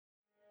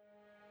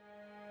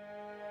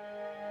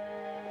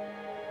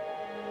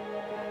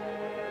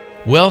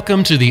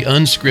Welcome to the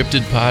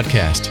Unscripted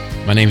podcast.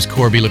 My name's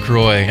Corby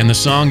LaCroix, and the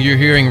song you're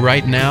hearing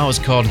right now is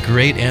called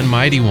Great and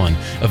Mighty One,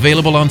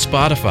 available on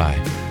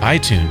Spotify,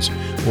 iTunes,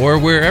 or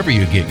wherever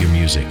you get your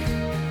music.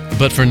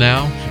 But for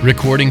now,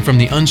 recording from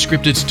the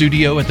Unscripted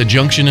studio at the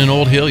Junction in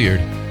Old Hilliard,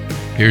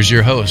 here's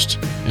your host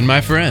and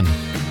my friend,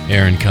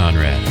 Aaron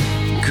Conrad.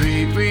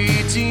 Great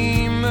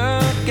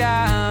Redeemer,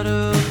 God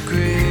of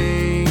grace.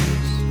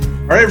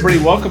 All right,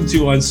 everybody, welcome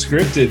to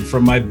Unscripted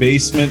from my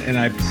basement, and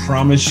I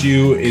promise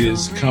you it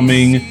is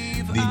coming.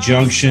 The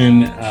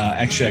Junction.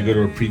 Actually, I go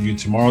to a preview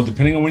tomorrow,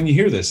 depending on when you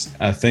hear this.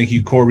 Thank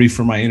you, Corby,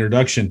 for my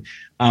introduction.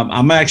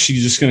 I'm actually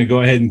just going to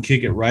go ahead and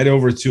kick it right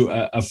over to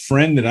a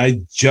friend that I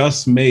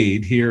just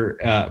made here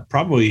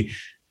probably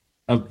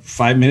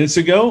 5 minutes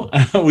ago.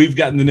 We've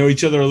gotten to know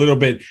each other a little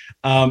bit.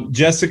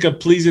 Jessica,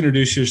 please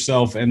introduce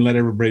yourself and let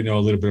everybody know a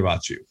little bit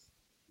about you.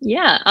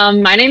 Yeah,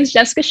 my name is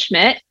Jessica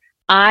Schmitt.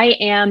 I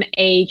am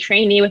a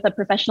trainee with a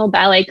professional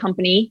ballet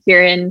company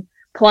here in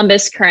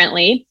Columbus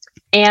currently.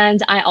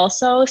 And I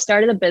also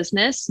started a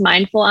business,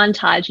 Mindful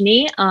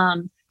Ontogeny.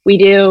 We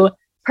do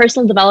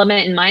personal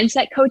development and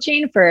mindset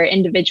coaching for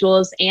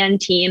individuals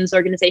and teams,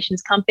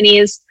 organizations,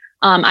 companies.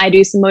 I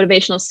do some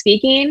motivational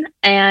speaking,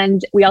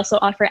 and we also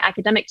offer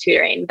academic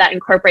tutoring that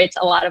incorporates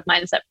a lot of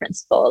mindset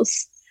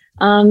principles.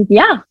 So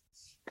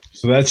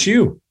that's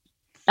you.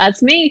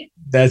 That's me.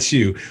 That's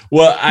you.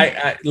 Well,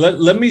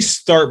 let me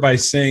start by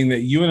saying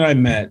that you and I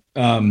met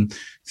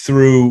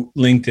through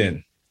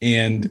LinkedIn.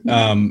 And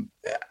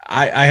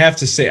I have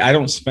to say, I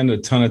don't spend a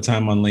ton of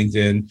time on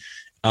LinkedIn.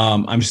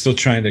 I'm still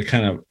trying to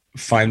kind of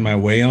find my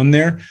way on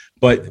there,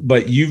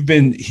 but you've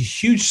been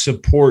huge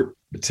support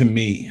to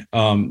me.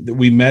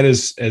 We met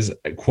as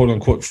quote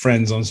unquote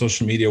friends on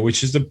social media,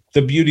 which is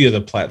the beauty of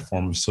the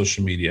platform of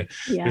social media.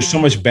 Yeah. There's so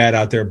much bad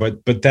out there,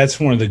 but that's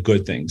one of the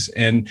good things.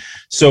 And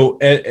so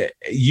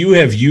you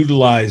have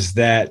utilized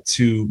that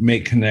to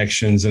make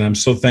connections, and I'm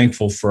so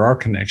thankful for our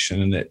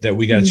connection and that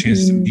we got a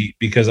chance to meet,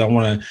 because I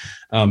want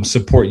to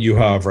support you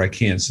however I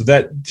can. So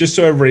that, just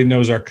so everybody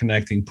knows our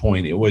connecting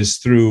point, it was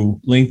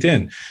through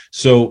LinkedIn.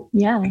 So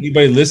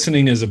anybody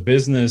listening as a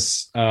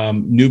business,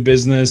 new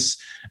business,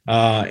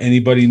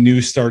 anybody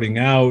new starting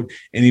out,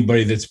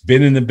 anybody that's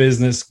been in the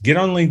business, get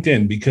on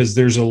LinkedIn, because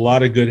there's a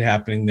lot of good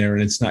happening there,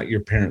 and it's not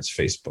your parents'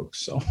 Facebook.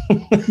 So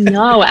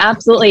No,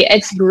 absolutely.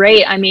 It's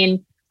great. I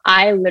mean,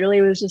 I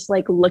literally was just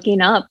like looking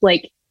up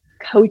like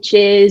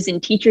coaches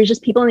and teachers,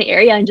 just people in the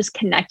area, and just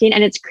connecting.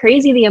 And it's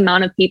crazy the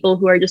amount of people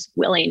who are just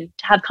willing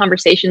to have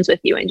conversations with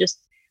you and just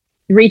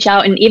reach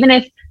out. And even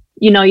if,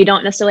 you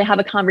don't necessarily have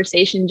a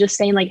conversation, just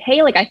saying like,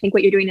 hey, like, I think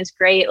what you're doing is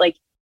great. Like,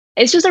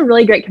 it's just a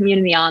really great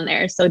community on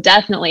there. So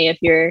definitely,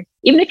 even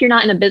if you're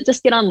not in a business,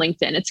 get on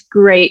LinkedIn. It's a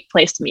great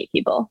place to meet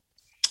people.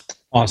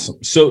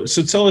 Awesome. So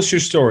tell us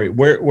your story.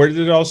 Where did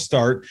it all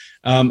start?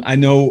 I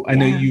know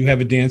you have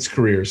a dance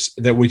career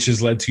which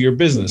has led to your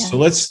business. Yeah. So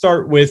let's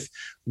start with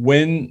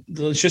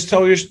let's just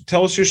tell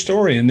us your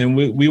story, and then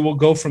we will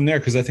go from there,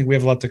 because I think we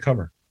have a lot to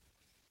cover.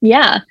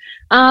 Yeah.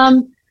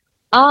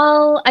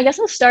 I guess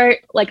I'll start,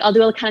 I'll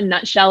do a kind of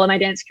nutshell of my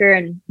dance career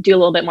and do a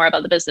little bit more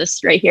about the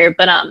business right here.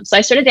 But so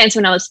I started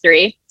dancing when I was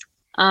 3.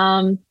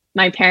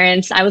 My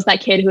parents, I was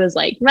that kid who was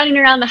like running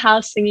around the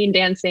house, singing,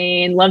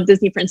 dancing, loved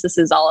Disney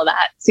princesses, all of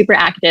that, super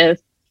active.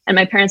 And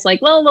my parents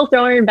like, well, we'll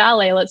throw her in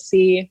ballet. Let's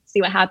see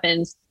what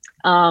happens.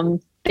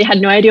 They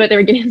had no idea what they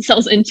were getting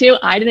themselves into.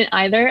 I didn't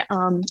either.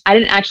 I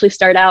didn't actually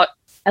start out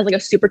as like a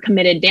super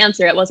committed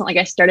dancer. It wasn't like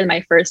I started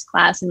my first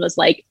class and was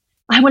like,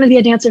 I want to be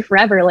a dancer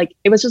forever. Like,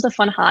 it was just a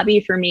fun hobby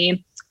for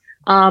me.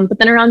 But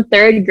then around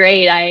 3rd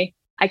grade,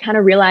 I kind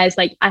of realized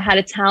like I had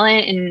a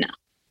talent and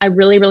I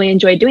really, really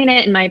enjoyed doing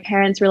it. And my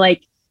parents were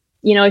like,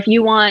 if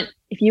you want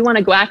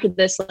to go after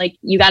this, like,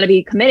 you got to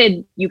be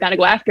committed. You got to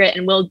go after it,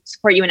 and we'll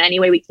support you in any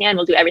way we can.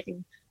 We'll do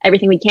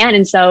everything we can.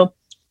 And so,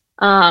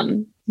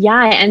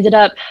 I ended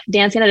up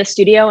dancing at a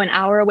studio an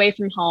hour away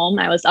from home.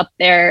 I was up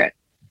there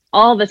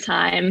all the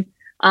time,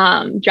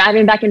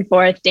 driving back and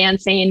forth,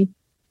 dancing.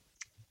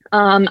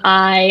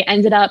 I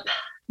ended up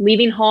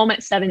leaving home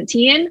at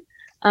 17,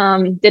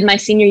 did my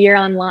senior year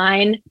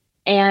online,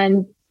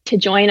 and to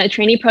join a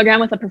trainee program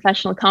with a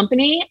professional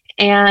company.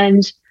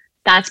 And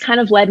that's kind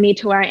of led me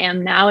to where I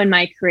am now in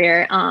my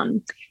career.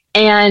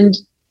 And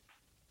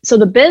so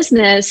the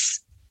business,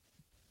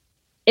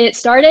 it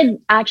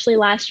started actually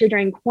last year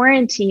during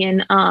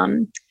quarantine,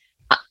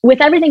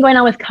 with everything going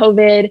on with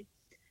COVID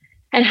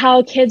and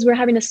how kids were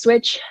having to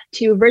switch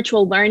to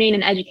virtual learning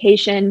and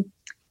education.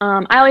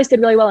 I always did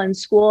really well in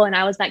school, and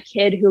I was that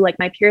kid who, like,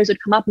 my peers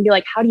would come up and be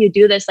like, how do you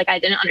do this? Like, I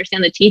didn't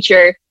understand the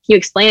teacher. Can you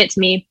explain it to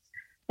me?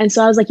 And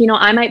so I was like,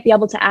 I might be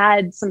able to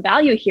add some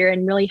value here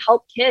and really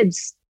help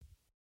kids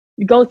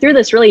go through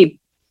this really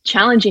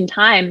challenging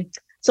time.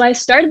 So I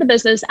started the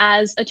business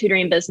as a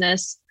tutoring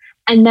business.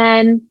 And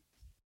then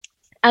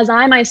as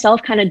I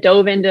myself kind of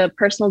dove into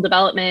personal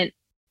development,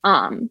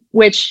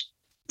 which,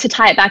 to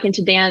tie it back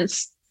into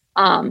dance,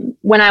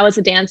 when I was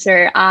a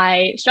dancer,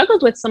 I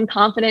struggled with some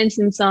confidence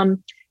and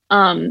some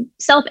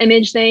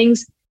self-image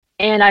things.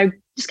 And I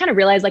just kind of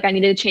realized like I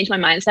needed to change my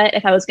mindset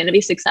if I was going to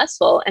be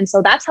successful. And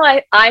so that's how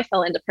I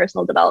fell into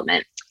personal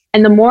development.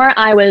 And the more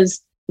I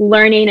was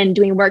learning and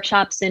doing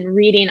workshops and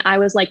reading, I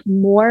was like,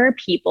 more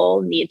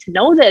people need to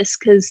know this,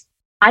 because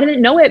I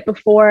didn't know it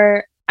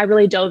before I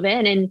really dove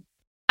in. And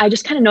I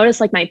just kind of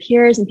noticed like my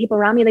peers and people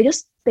around me, they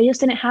just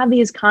didn't have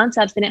these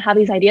concepts. They didn't have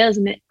these ideas.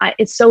 And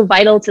it's so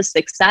vital to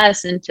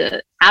success and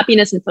to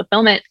happiness and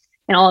fulfillment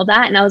and all of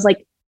that. And I was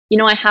like,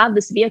 I have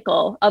this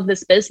vehicle of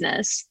this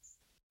business.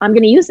 I'm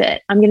going to use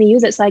it. I'm going to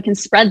use it so I can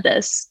spread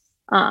this,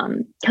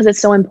 because it's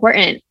so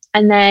important.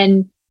 And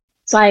then,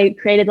 so I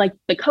created like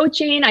the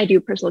coaching. I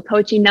do personal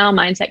coaching now,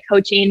 mindset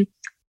coaching.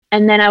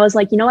 And then I was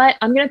like, you know what?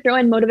 I'm going to throw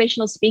in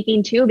motivational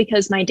speaking too,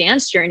 because my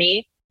dance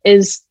journey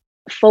is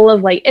full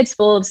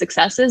of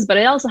successes, but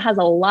it also has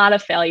a lot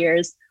of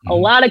failures, a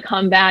lot of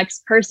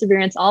comebacks,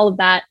 perseverance, all of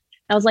that.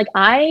 And I was like,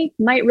 I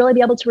might really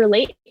be able to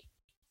relate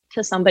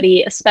to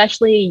somebody,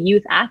 especially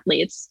youth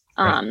athletes.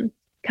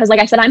 Because like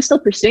I said, I'm still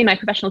pursuing my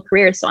professional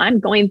career. So I'm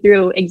going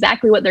through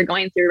exactly what they're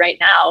going through right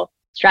now,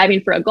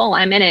 striving for a goal.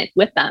 I'm in it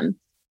with them.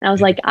 And I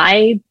was like,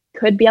 I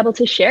could be able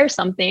to share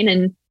something,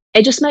 and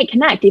it just might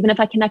connect. Even if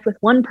I connect with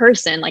one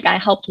person, like I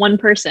helped one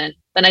person,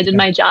 then I did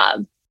my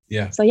job.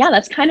 Yeah. So yeah,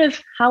 that's kind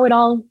of how it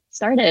all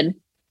started.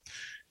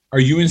 Are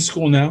you in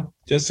school now,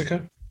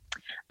 Jessica?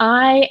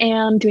 I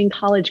am doing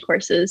college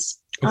courses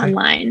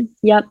online.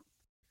 Yep.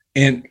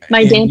 And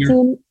my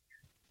dancing.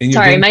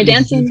 My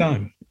dancing.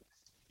 Time.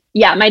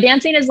 Yeah, my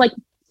dancing is like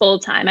full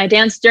time. I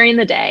dance during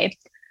the day.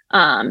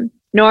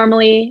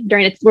 Normally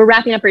we're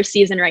wrapping up our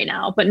season right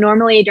now, but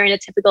normally during a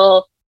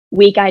typical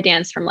week, I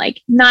dance from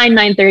like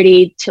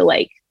 9:30 to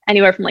like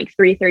anywhere from like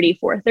 3:30,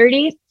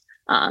 4:30.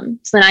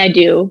 So then I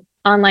do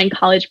online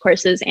college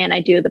courses, and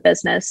I do the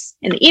business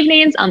in the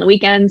evenings, on the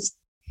weekends,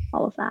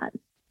 all of that.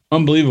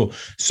 Unbelievable.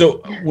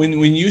 So when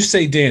you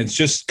say dance,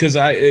 just because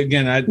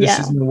this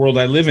isn't the world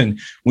I live in.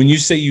 When you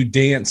say you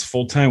dance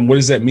full time, what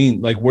does that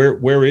mean? Like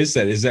where is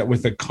that? Is that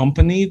with a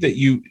company that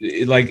you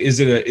like? Is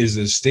it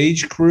a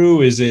stage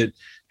crew? Is it?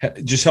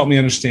 Just help me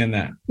understand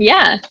that.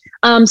 Yeah.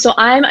 So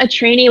I'm a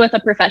trainee with a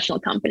professional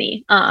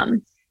company,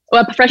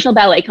 a professional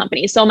ballet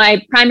company. So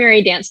my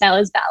primary dance style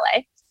is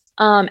ballet.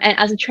 And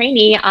as a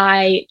trainee,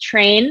 I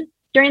train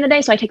during the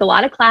day. So I take a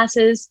lot of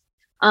classes.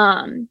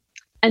 And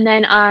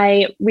then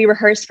we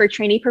rehearse for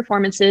trainee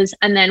performances.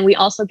 And then we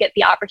also get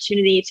the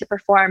opportunity to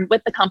perform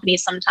with the company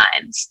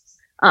sometimes.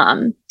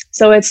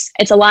 So it's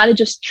a lot of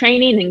just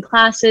training and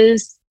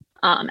classes,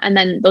 and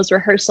then those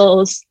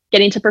rehearsals,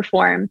 getting to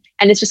perform.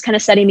 And it's just kind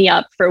of setting me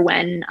up for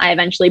when I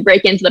eventually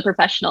break into the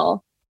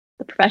professional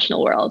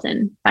world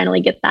and finally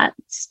get that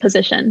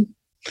position.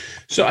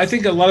 So I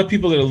think a lot of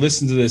people that are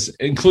listening to this,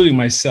 including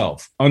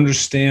myself,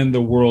 understand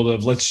the world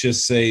of, let's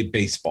just say,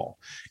 baseball.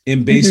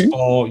 In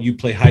baseball, you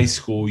play high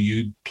school,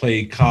 you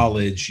play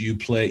college, you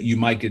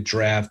might get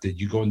drafted,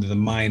 you go into the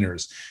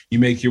minors, you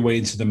make your way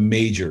into the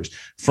majors.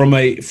 From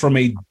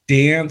a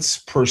dance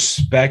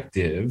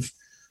perspective,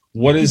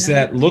 what does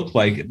that look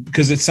like?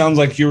 Because it sounds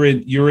like you're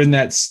in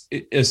that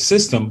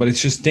system, but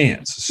it's just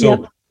dance.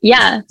 So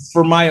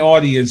for my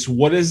audience,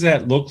 what does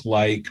that look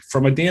like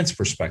from a dance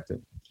perspective?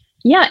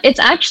 Yeah, it's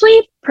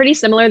actually pretty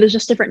similar. There's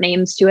just different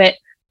names to it.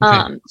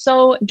 Okay.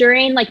 So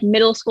during like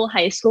middle school,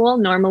 high school,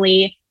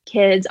 normally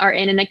kids are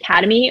in an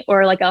academy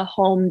or like a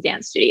home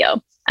dance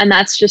studio. And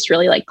that's just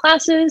really like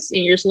classes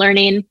and you're just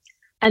learning.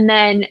 And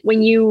then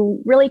when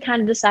you really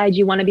kind of decide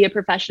you want to be a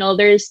professional,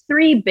 there's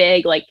three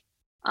big like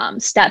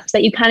steps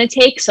that you kind of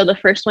take. So the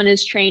first one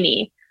is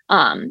trainee.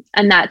 And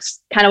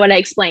that's kind of what I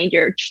explained.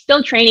 You're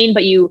still training,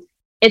 but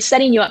it's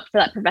setting you up for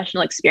that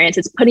professional experience.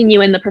 It's putting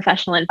you in the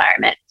professional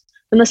environment.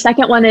 And the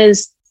second one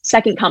is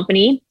second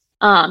company.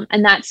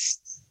 And that's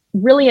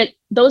really,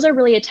 those are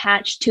really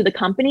attached to the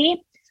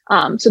company.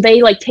 So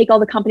they like take all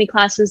the company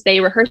classes, they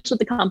rehearse with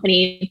the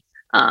company,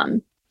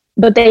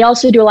 but they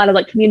also do a lot of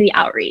like community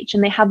outreach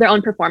and they have their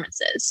own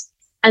performances.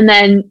 And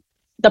then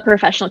the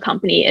professional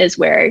company is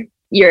where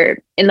you're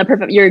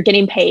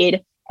getting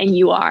paid and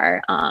you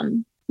are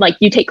like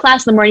you take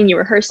class in the morning, you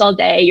rehearse all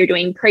day, you're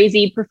doing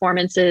crazy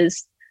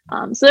performances.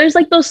 So there's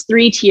like those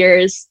three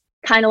tiers,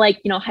 kind of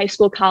like, high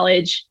school,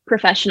 college,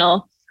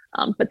 professional,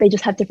 but they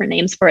just have different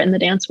names for it in the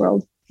dance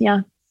world.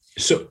 Yeah.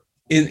 So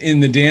in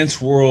the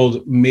dance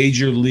world,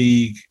 major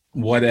league,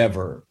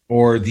 whatever,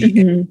 or the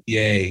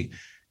NBA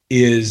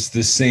is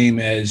the same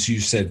as you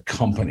said,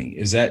 company.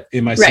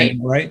 Am I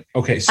saying right?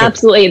 Okay. So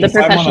absolutely. The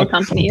professional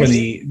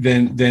company,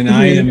 then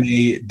I am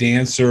a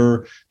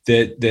dancer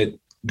that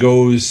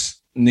goes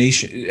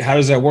nation. How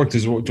does that work?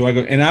 Do I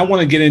go? And I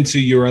want to get into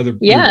your other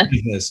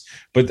business,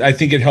 but I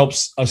think it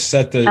helps us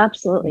set the,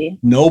 absolutely,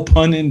 no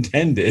pun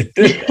intended,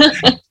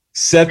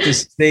 set the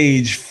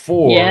stage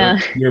for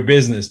your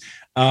business.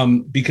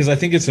 Because I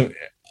think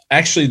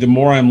actually the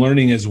more I'm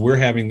learning as we're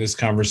having this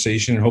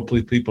conversation, and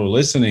hopefully people are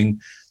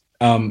listening,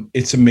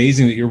 it's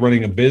amazing that you're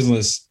running a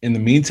business in the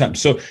meantime.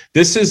 So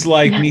this is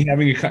like me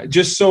having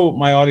just so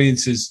my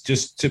audience is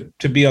just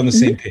to be on the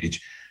same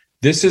page.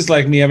 This is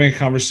like me having a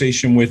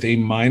conversation with a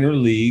minor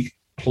league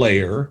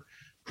player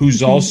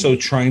who's also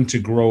trying to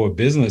grow a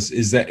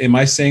business. Am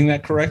I saying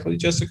that correctly,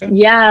 Jessica?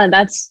 Yeah,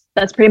 that's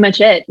pretty much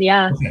it.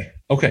 Yeah.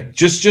 Okay.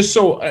 Just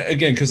so,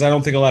 again, because I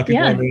don't think a lot of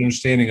people have an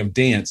understanding of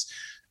dance.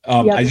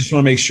 I just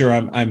want to make sure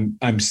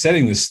I'm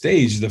setting the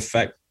stage, the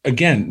fact,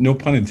 again, no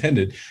pun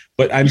intended,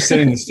 but I'm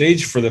setting the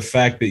stage for the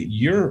fact that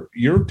you're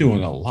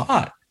doing a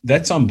lot.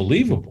 That's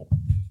unbelievable.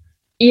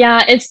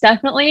 Yeah, it's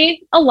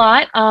definitely a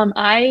lot.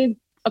 I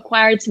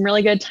acquired some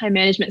really good time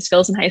management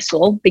skills in high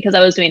school because I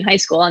was doing high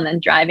school and then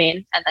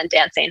driving and then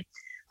dancing.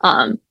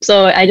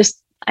 So I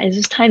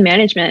just time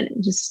management,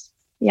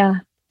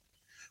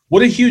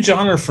 What a huge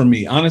honor for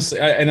me, honestly.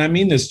 And I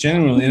mean this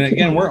genuinely. And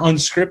again, we're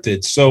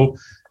unscripted. So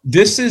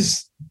this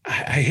is,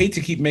 I hate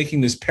to keep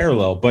making this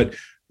parallel, but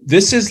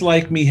this is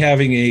like me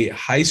having a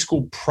high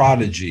school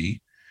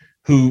prodigy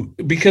who,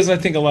 because I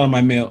think a lot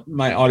of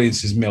my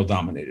audience is male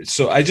dominated.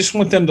 So I just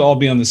want them to all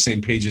be on the same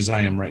page as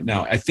I am right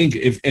now. I think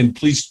and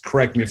please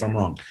correct me if I'm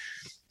wrong.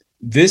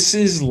 This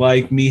is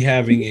like me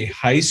having a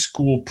high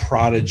school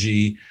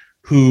prodigy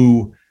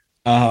who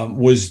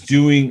was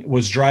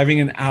driving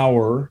an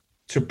hour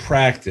to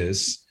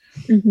practice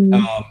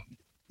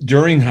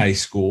during high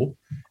school,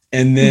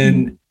 and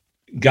then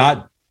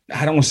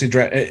I don't want to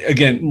say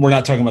again, we're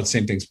not talking about the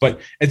same things, but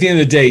at the end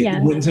of the day,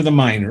 went into the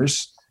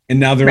minors. And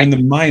now they're in the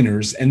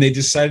minors, and they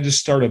decided to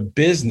start a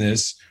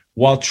business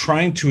while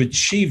trying to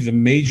achieve the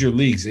major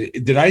leagues.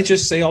 Did I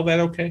just say all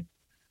that okay?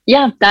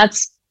 Yeah,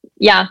 that's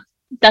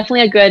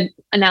definitely a good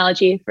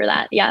analogy for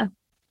that. Yeah.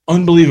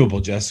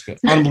 Unbelievable, Jessica.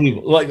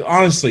 Unbelievable. Like,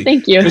 honestly,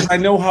 thank you. Because I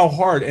know how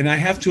hard, and I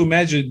have to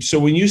imagine. So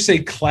when you say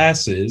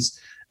classes,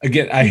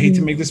 again, I hate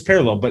to make this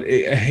parallel, but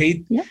I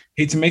hate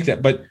to make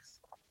that. But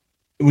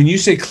when you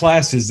say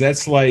classes,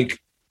 that's like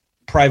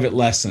private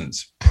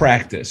lessons,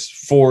 practice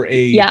for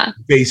a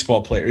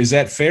baseball player. Is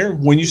that fair?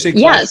 When you say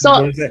classes,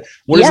 so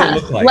what does it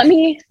look like? Let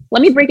me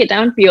break it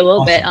down for you a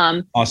little bit.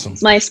 Awesome.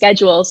 My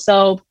schedule.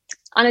 So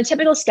on a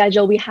typical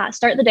schedule, we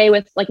start the day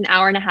with like an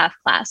hour and a half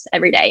class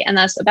every day. And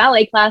that's a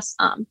ballet class.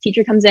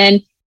 Teacher comes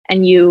in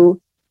and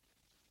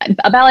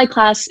a ballet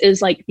class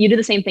is like, you do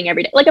the same thing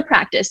every day, like a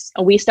practice.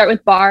 We start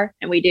with bar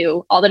and we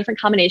do all the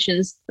different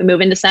combinations. We move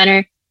into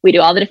center. We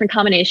do all the different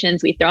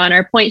combinations. We throw on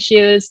our point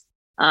shoes.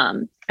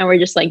 And we're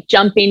just like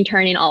jumping,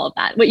 turning, all of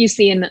that. What you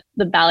see in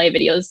the ballet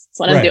videos is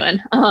what I'm doing.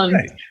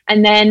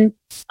 And then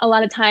a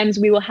lot of times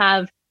we will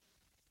have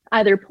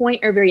either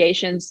point or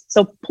variations.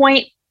 So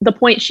the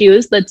point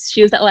shoes, the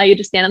shoes that allow you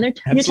to stand on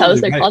your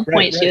toes, they're called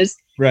point shoes.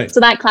 Right.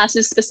 So that class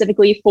is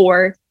specifically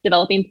for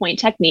developing point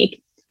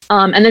technique.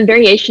 And then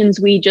variations,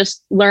 we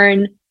just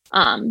learn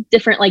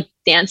different like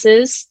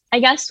dances,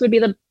 I guess would be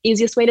the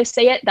easiest way to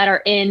say it, that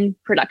are in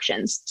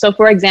productions. So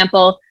for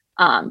example,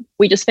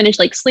 we just finished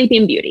like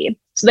Sleeping Beauty.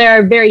 So there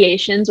are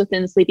variations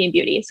within Sleeping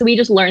Beauty. So we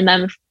just learn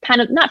them kind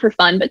of not for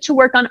fun, but to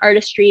work on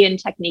artistry and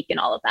technique and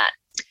all of that.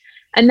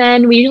 And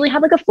then we usually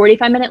have like a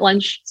 45-minute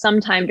lunch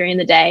sometime during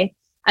the day.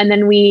 And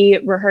then we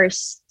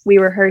rehearse,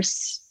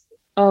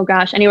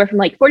 anywhere from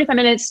like 45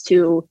 minutes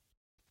to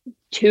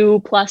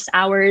 2+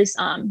 hours,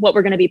 what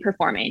we're going to be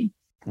performing.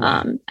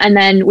 And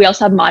then we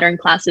also have modern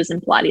classes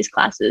and Pilates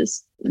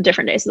classes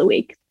different days of the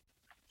week.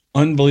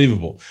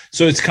 Unbelievable.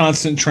 So it's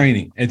constant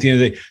training at the end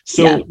of the day.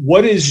 So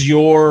what is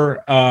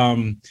your,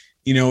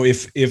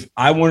 if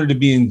I wanted to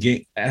be in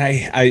game,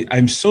 and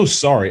I'm so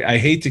sorry. I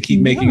hate to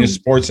keep making a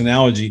sports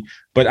analogy,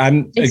 but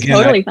it's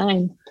totally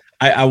fine.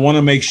 I want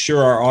to make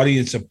sure our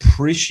audience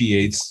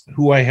appreciates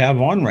who I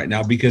have on right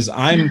now, because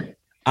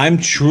I'm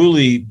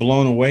truly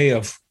blown away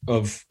of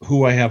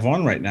who I have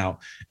on right now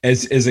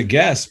as a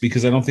guest,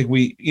 because I don't think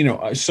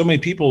so many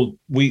people,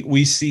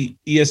 we see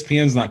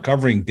ESPN's not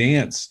covering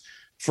dance.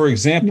 For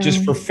example,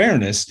 just for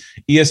fairness,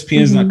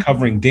 ESPN is not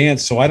covering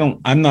dance. So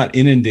I'm not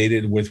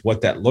inundated with what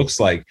that looks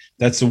like.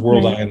 That's the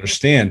world I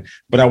understand.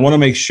 But I want to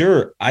make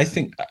sure, at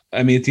the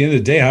end of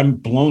the day, I'm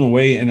blown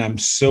away and I'm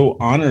so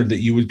honored that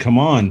you would come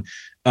on.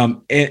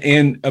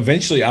 And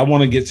eventually I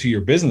want to get to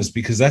your business,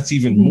 because that's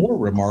even more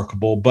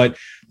remarkable. But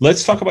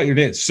let's talk about your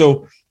dance.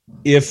 So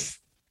if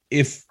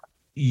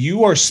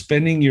you are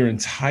spending your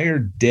entire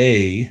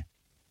day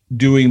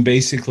doing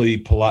basically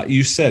Pilates,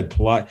 you said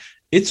Pilates,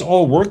 it's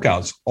all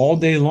workouts all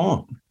day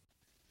long.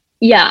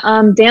 Yeah.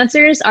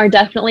 Dancers are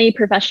definitely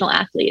professional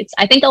athletes.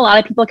 I think a lot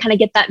of people kind of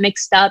get that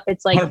mixed up.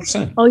 It's like,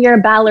 100%. Oh, you're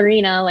a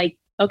ballerina. Like,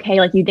 okay,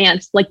 like you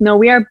dance. Like, no,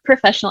 we are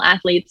professional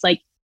athletes.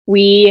 Like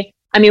we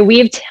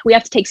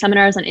have to take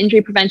seminars on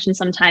injury prevention,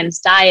 sometimes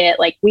diet.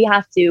 Like we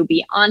have to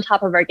be on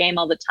top of our game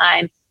all the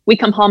time. We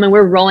come home and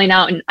we're rolling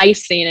out and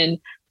icing, and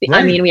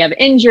we have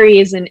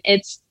injuries, and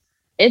it's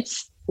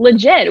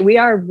legit. We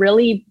are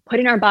really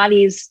putting our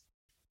bodies,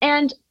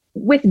 and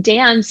with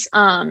dance,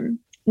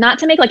 not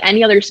to make like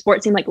any other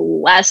sport seem like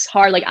less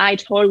hard. Like I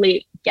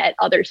totally get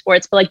other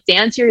sports, but like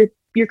dance, you're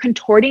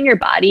contorting your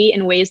body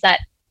in ways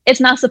that it's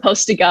not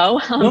supposed to go.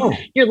 No.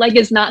 Your leg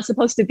is not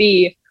supposed to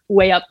be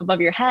way up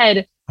above your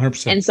head.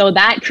 100%. And so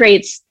that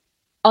creates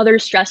other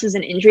stresses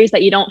and injuries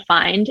that you don't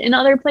find in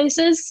other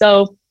places.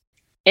 So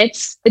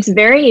it's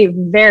very,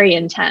 very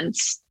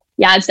intense.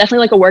 Yeah, it's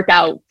definitely like a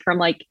workout from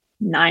like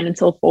 9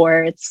 until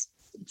 4. It's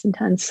It's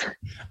intense.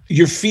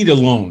 Your feet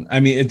alone. I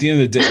mean, at the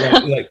end of the day,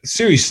 like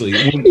seriously.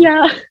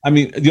 Yeah. I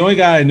mean, the only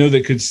guy I know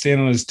that could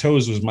stand on his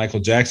toes was Michael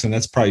Jackson.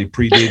 That's probably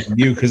predating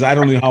you because I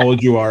don't know how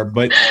old you are,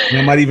 but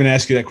I might even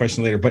ask you that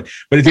question later. But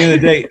at the end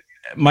of the day,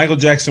 Michael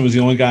Jackson was the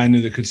only guy I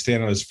knew that could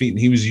stand on his feet, and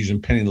he was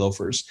using penny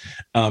loafers.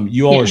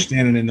 You all are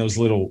standing in those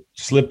little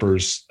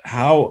slippers.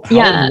 How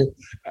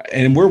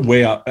and we're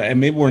way up, and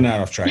maybe we're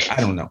not off track.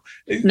 I don't know.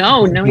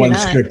 No, you're not.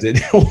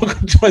 Unscripted.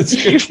 Welcome to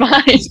Unscripted. You're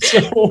fine.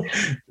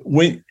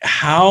 So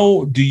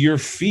how do your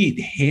feet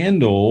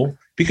handle,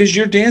 because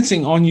you're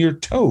dancing on your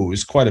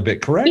toes quite a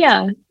bit, correct?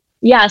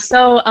 Yeah.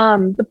 So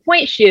the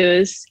point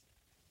shoes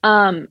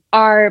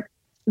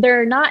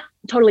they're not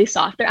totally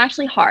soft. They're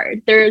actually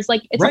hard. There's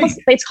like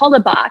it's called a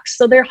box.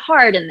 So they're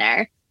hard in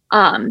there.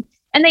 And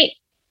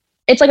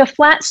it's like a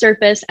flat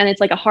surface and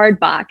it's like a hard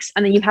box.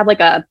 And then you have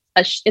like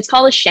it's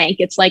called a shank.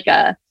 It's like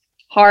a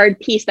hard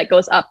piece that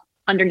goes up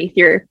underneath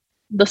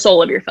the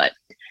sole of your foot.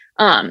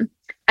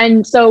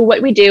 And so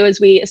what we do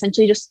is we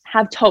essentially just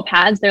have toe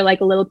pads. They're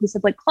like a little piece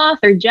of like cloth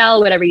or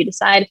gel, whatever you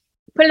decide.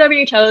 Put it over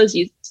your toes.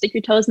 You stick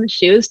your toes in the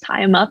shoes,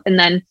 tie them up, and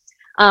then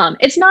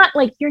it's not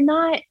like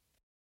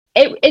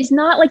it's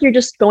not like you're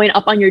just going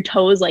up on your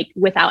toes like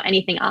without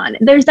anything on.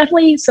 There's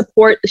definitely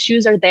support. The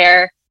shoes are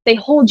there. They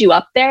hold you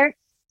up there.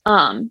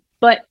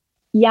 But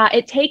yeah,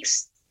 it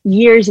takes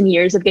years and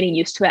years of getting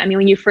used to it. I mean,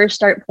 when you first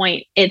start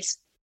point, it's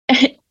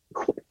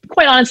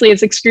quite honestly,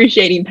 it's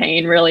excruciating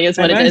pain, really, is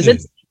what it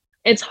is.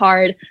 It's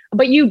hard,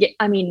 but you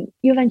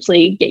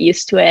eventually get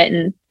used to it.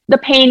 And the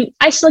pain,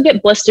 I still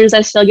get blisters.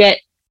 I still get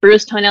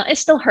bruised toenail. It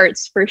still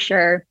hurts for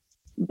sure,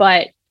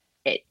 but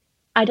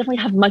I definitely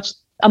have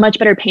a much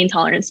better pain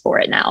tolerance for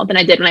it now than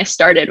I did when I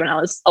started when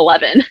I was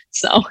 11.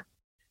 So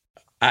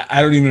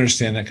I don't even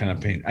understand that kind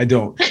of pain. I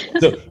don't.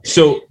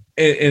 So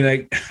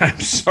I'm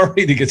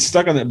sorry to get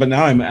stuck on that, but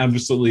now I'm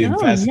absolutely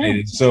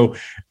fascinated. Yeah. So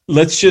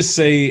let's just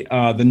say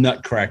the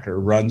Nutcracker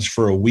runs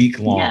for a week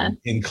long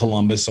in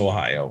Columbus,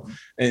 Ohio.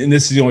 And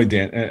this is the only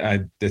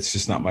dance. That's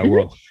just not my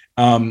world.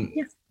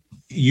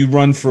 You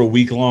run for a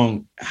week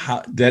long.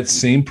 That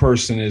same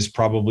person is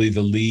probably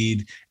the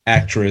lead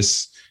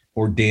actress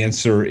or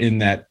dancer in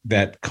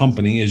that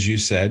company, as you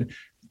said.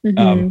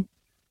 Mm-hmm.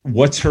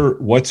 What's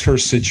her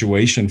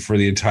situation for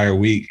the entire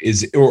week?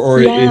 Is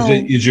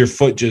your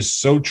foot just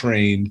so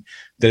trained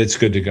that it's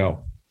good to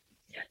go?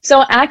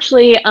 So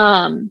actually,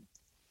 the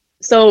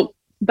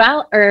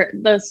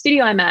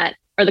studio I'm at,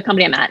 or the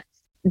company I'm at,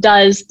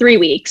 does 3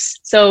 weeks.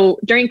 So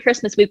during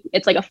Christmas week,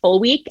 it's like a full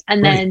week,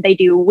 and then they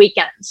do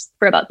weekends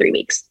for about 3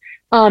 weeks.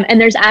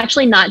 And there's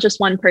actually not just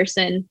one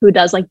person who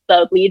does like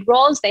the lead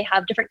roles. They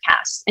have different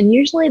casts, and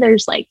usually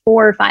there's like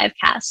 4 or 5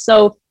 casts.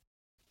 So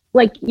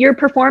like you're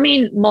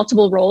performing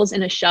multiple roles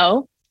in a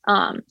show.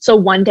 So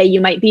one day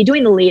you might be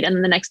doing the lead, and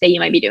then the next day you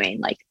might be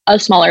doing like a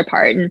smaller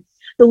part. And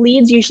the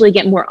leads usually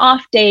get more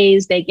off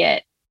days. They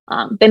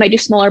might do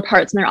smaller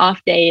parts in their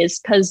off days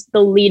because the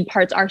lead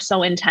parts are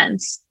so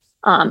intense.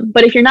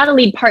 But if you're not a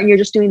lead part and you're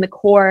just doing the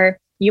core,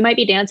 you might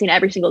be dancing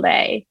every single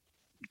day,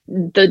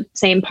 the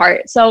same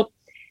part. So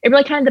it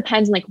really kind of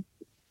depends on like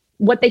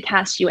what they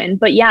cast you in.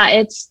 But yeah,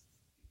 it's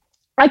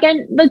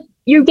again,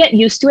 you get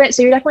used to it.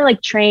 So you're definitely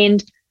like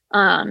trained.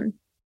 And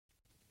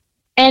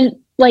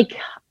like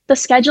the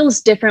schedule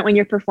is different when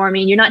you're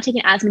performing. You're not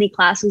taking as many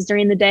classes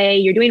during the day.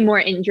 You're doing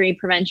more injury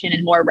prevention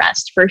and more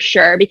rest for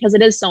sure, because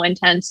it is so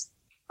intense.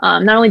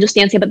 Not only just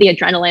dancing, but the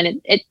adrenaline,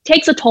 it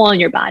takes a toll on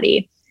your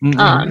body.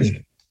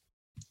 Mm-hmm.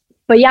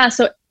 But yeah,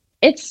 so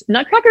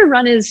Nutcracker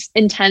Run is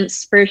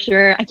intense for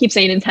sure. I keep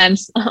saying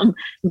intense.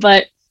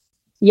 But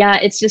yeah,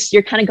 it's just,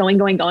 you're kind of going.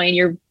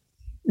 You're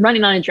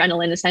running on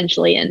adrenaline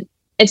essentially. And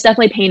it's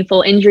definitely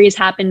painful. Injuries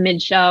happen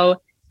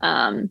mid-show.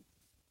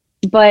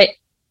 But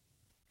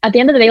at the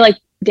end of the day, like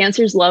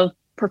dancers love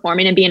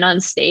performing and being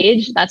on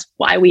stage. That's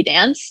why we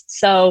dance.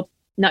 So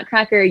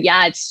Nutcracker,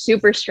 yeah, it's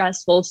super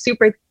stressful,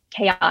 super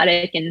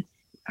chaotic, and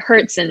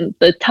hurts, and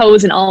the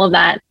toes and all of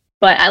that.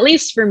 But at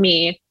least for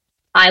me,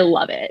 I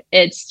love it.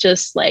 It's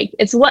just like,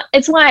 it's why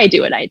I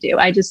do what I do.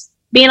 I just,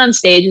 being on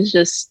stage is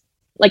just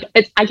like,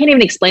 I can't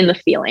even explain the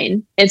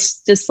feeling.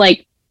 It's just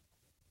like,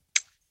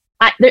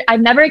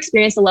 I've never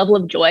experienced the level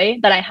of joy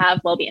that I have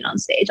while being on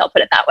stage. I'll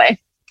put it that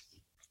way.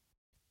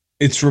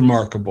 It's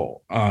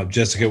remarkable.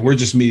 Jessica, we're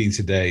just meeting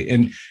today.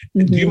 And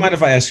do you mind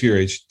if I ask your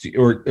age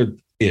or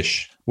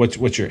ish?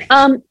 What's your age?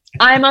 I'm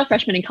a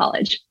freshman in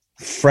college.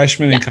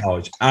 Freshman in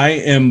college. I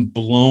am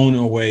blown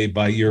away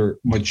by your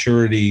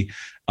maturity.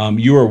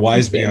 You are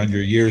wise beyond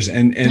your years.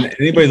 And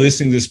anybody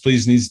listening to this,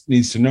 please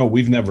needs to know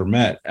we've never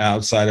met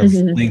outside of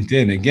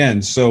LinkedIn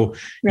again. So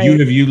you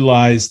have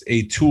utilized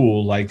a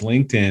tool like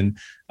LinkedIn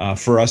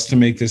for us to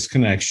make this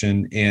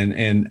connection.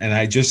 And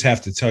I just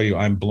have to tell you,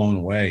 I'm blown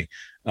away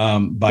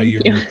by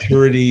your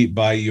maturity,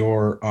 by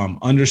your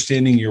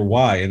understanding your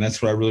why. And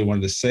that's what I really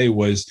wanted to say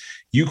was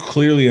you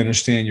clearly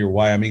understand your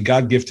why. I mean,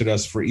 God gifted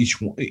us for each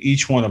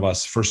one of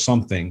us for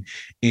something,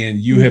 and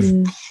you have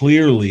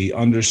clearly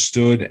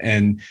understood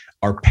and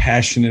are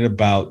passionate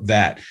about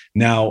that.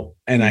 Now,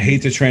 and I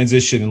hate to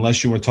transition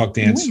unless you want to talk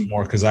dance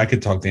more, because I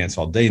could talk dance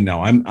all day.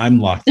 No, I'm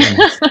locked in.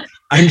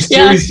 I'm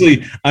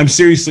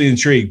seriously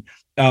intrigued.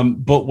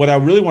 But what I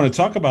really want to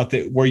talk about,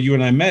 that where you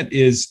and I met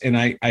is, and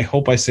I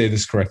hope I say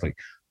this correctly,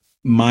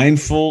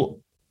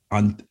 mindful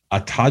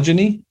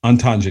ontogeny.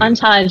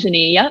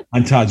 Yep.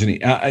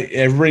 Ontogeny.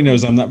 Everybody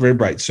knows I'm not very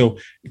bright. So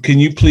can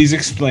you please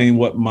explain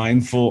what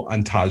mindful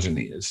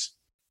ontogeny is?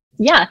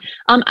 Yeah.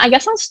 I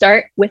guess I'll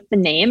start with the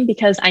name,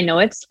 because I know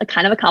it's a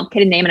kind of a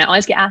complicated name, and I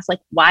always get asked like,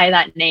 why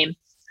that name?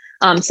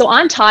 So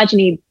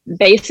ontogeny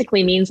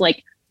basically means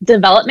like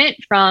development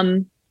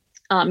from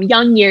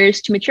young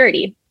years to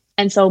maturity.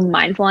 And so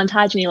mindful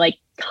ontogeny, like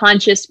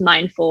conscious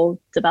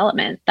mindful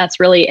development. That's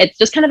really, it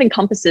just kind of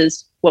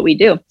encompasses what we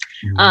do.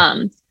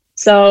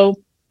 So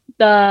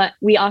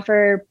we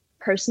offer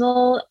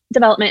personal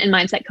development and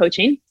mindset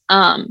coaching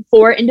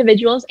for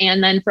individuals,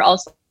 and then for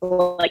also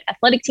like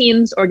athletic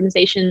teams,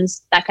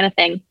 organizations, that kind of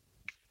thing.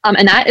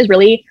 And that is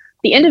really,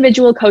 the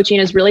individual coaching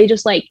is really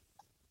just like,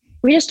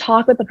 we just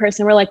talk with the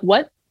person. We're like,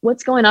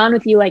 what's going on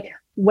with you? Like,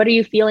 what are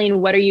you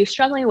feeling? What are you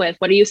struggling with?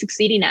 What are you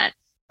succeeding at?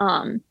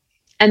 And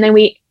then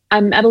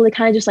I'm able to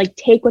kind of just like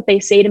take what they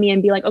say to me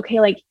and be like, okay,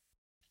 like,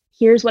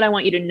 here's what I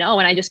want you to know.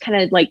 And I just kind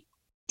of like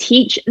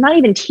not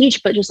even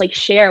teach, but just like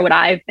share what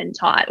I've been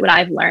taught, what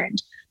I've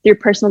learned through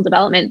personal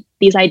development,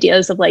 these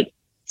ideas of like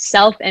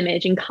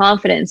self-image and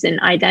confidence and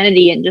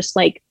identity, and just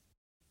like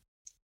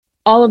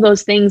all of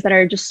those things that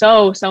are just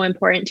so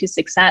important to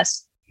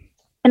success.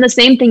 And the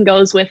same thing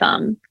goes with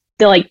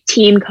the like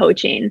team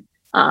coaching.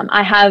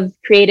 I have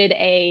created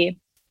a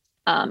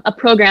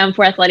program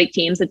for athletic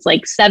teams. It's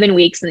like 7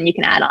 weeks, and then you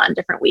can add on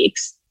different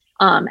weeks.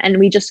 And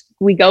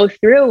we go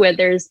through where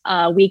there's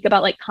a week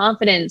about like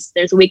confidence,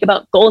 there's a week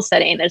about goal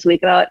setting, there's a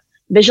week about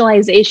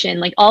visualization,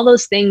 like all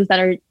those things that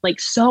are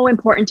like so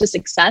important to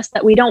success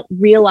that we don't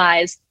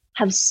realize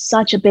have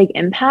such a big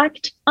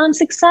impact on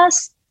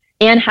success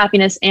and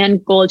happiness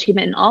and goal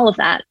achievement and all of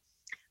that.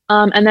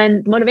 And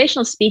then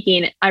motivational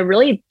speaking, I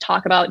really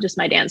talk about just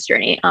my dance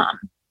journey.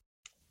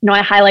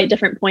 I highlight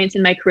different points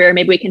in my career.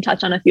 Maybe we can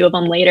touch on a few of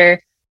them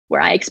later,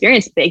 where I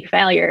experienced big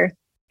failure,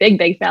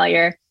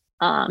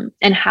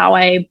 and how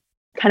I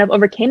kind of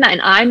overcame that.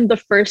 And I'm the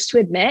first to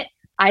admit,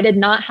 I did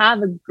not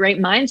have a great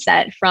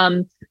mindset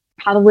from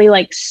probably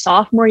like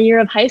sophomore year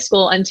of high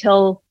school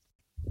until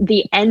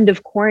the end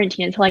of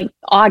quarantine, until like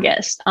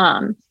August.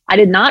 I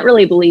did not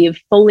really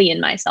believe fully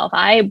in myself.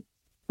 I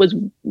was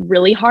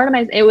really hard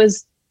on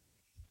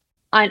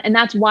and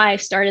that's why I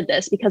started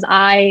this, because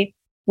I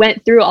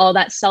went through all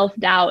that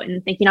self-doubt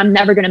and thinking I'm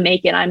never going to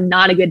make it. I'm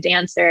not a good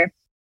dancer.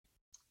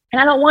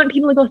 And I don't want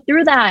people to go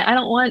through that. I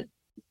don't want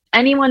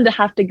anyone to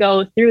have to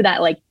go through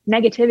that like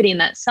negativity and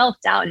that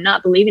self-doubt and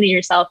not believing in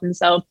yourself. And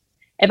so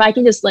if I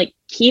can just like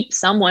keep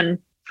someone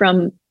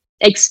from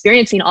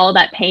experiencing all of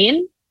that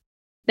pain,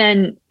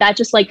 then that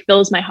just like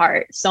fills my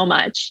heart so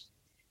much.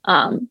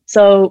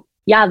 So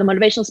yeah, the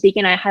motivational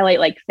speaking, I highlight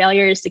like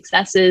failures,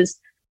 successes,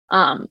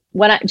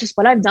 what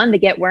I've done to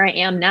get where I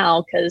am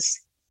now,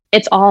 because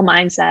it's all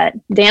mindset.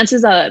 Dance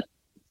is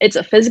it's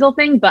a physical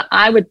thing, but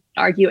I would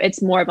argue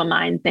it's more of a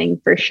mind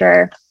thing for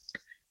sure.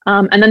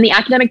 And then the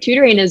academic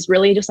tutoring is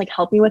really just like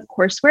helping with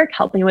coursework,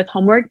 helping with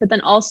homework, but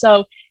then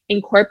also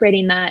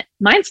incorporating that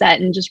mindset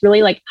and just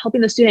really like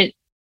helping the student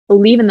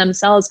believe in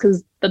themselves.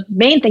 Because the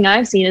main thing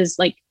I've seen is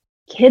like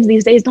kids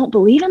these days don't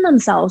believe in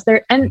themselves.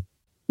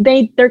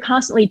 They're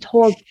constantly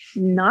told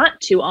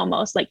not to,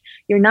 almost like,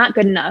 you're not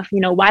good enough.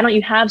 Why don't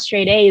you have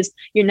straight A's?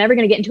 You're never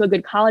going to get into a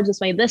good college this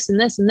way, this and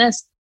this and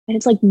this. And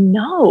it's like,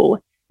 no,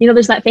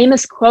 there's that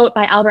famous quote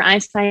by Albert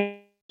Einstein.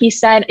 He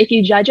said, if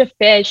you judge a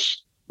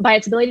fish by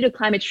its ability to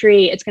climb a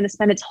tree, it's going to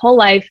spend its whole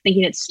life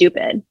thinking it's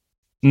stupid.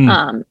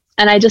 And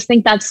I just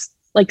think that's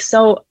like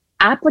so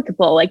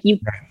applicable. Like you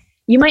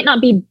might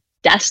not be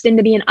destined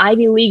to be an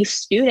Ivy League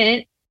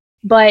student,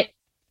 but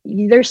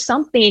there's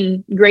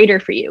something greater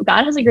for you.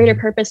 God has a greater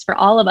purpose for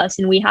all of us,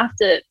 and we have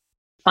to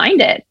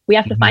find it.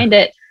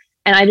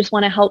 And I just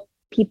want to help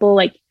people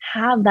like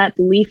have that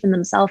belief in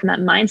themselves and that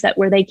mindset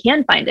where they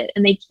can find it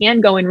and they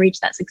can go and reach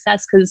that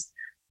success, because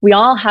we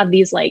all have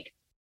these like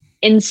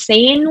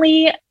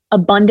insanely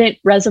abundant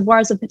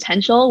reservoirs of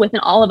potential within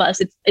all of us.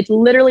 It's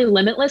literally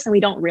limitless, and we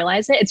don't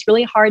realize it. It's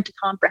really hard to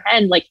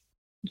comprehend like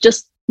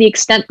just the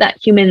extent that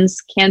humans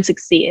can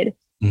succeed.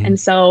 And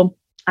so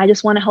I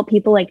just want to help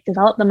people like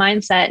develop the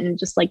mindset and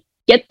just like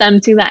get them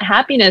to that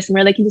happiness, and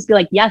where they can just be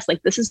like, yes,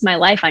 like this is my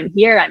life. I'm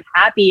here. I'm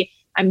happy.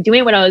 I'm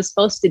doing what I was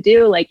supposed to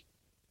do. Like,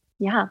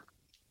 yeah.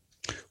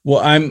 Well,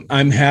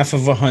 I'm half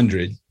of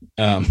 100.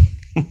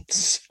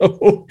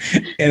 So,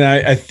 and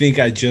I think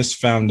I just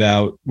found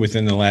out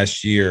within the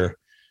last year,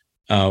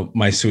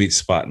 my sweet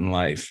spot in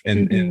life,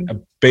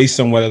 and based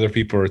on what other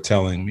people are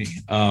telling me.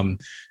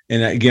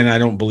 And again, I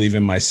don't believe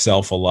in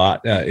myself a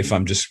lot. If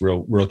I'm just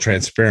real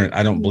transparent,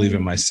 I don't believe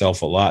in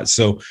myself a lot.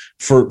 So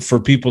for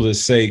people to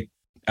say,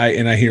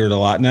 I hear it a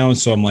lot now. And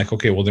so I'm like,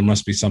 okay, well, there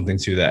must be something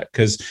to that.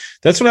 Because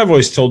that's what I've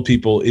always told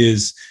people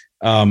is,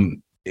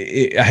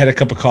 I had a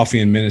cup of coffee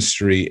in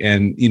ministry,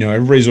 and,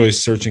 everybody's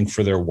always searching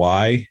for their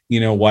why,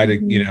 why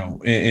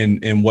to,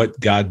 and what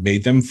God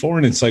made them for.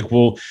 And it's like,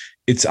 well,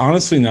 it's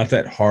honestly not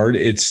that hard.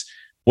 It's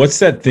what's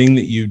that thing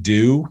that you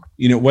do,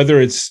 whether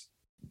it's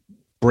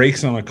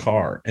brakes on a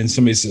car and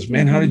somebody says,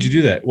 man, how did you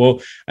do that?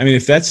 Well, I mean,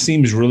 if that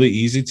seems really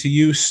easy to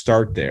you,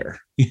 start there,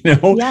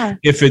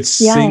 if it's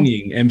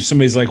singing and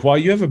somebody's like, wow,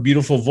 you have a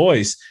beautiful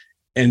voice,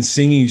 and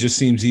singing just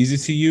seems easy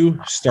to you,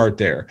 start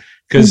there.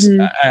 Because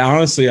I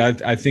honestly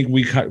think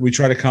we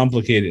try to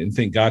complicate it and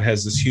think God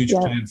has this huge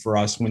plan for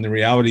us, when the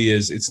reality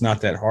is it's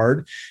not that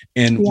hard.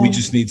 And we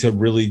just need to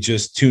really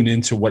just tune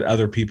into what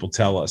other people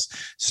tell us.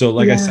 So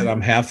like I said,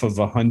 I'm half of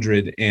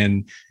 100,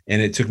 and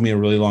it took me a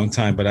really long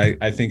time, but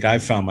I think I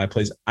found my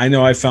place. I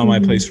know I found my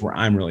place where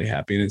I'm really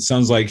happy. And it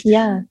sounds like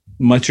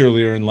much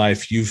earlier in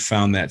life, you've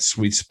found that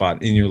sweet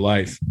spot in your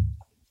life.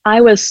 I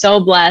was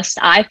so blessed.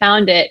 I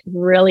found it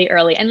really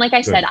early. And like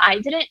I said, I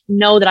didn't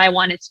know that I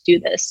wanted to do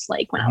this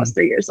like when I was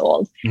 3 years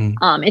old.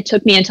 It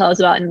took me until I was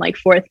about in like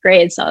 4th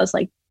grade. So I was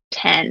like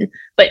 10,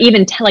 but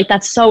even like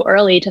that's so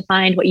early to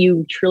find what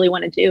you truly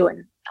want to do.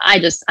 And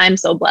I'm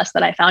so blessed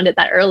that I found it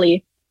that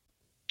early.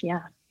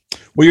 Yeah.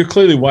 Well, you're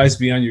clearly wise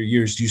beyond your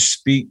years. You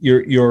speak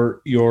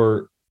your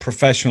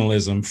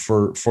professionalism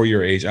for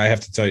your age. I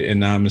have to tell you,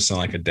 and now I'm gonna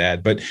sound like a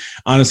dad, but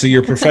honestly,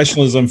 your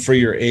professionalism for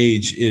your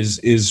age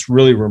is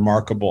really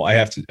remarkable. I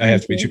have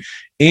to be true.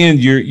 And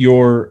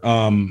your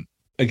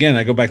again,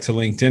 I go back to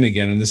LinkedIn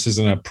again, and this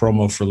isn't a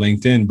promo for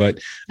LinkedIn,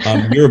 but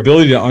your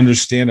ability to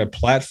understand a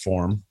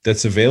platform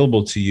that's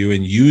available to you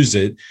and use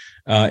it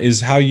is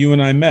how you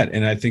and I met.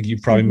 And I think you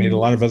probably made a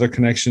lot of other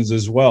connections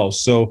as well.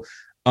 So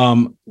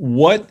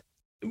what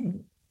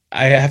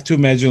I have to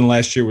imagine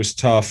last year was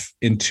tough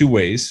in 2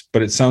 ways,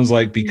 but it sounds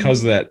like because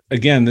of that,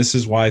 again, this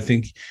is why I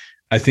think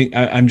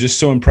I'm just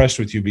so impressed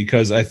with you,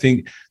 because I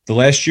think the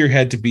last year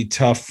had to be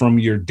tough from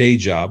your day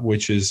job,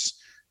 which is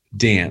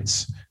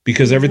dance,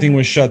 because everything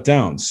was shut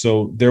down.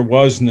 So there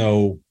was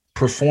no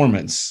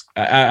performance.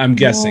 I'm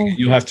guessing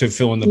you'll have to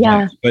fill in the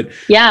blanks, but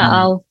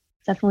I'll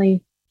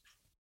definitely.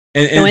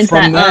 And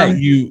from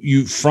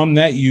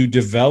that, you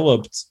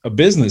developed a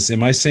business.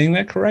 Am I saying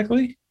that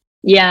correctly?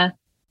 Yeah.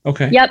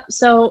 Okay. Yep.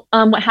 So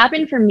what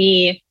happened for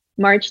me,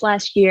 March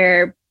last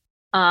year,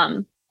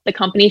 the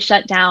company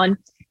shut down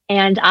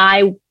and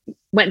I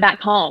went back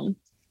home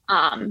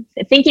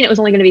thinking it was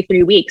only going to be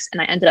 3 weeks.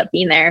 And I ended up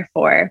being there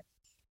for,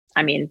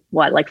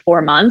 like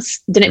 4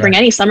 months. Didn't bring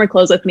any summer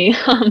clothes with me.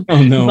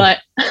 Oh, no. But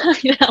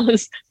that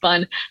was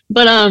fun.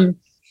 But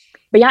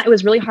yeah, it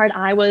was really hard.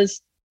 I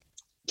was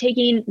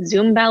taking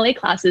Zoom ballet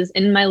classes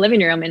in my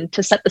living room, and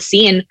to set the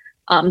scene,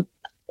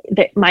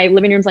 my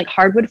living room's like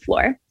hardwood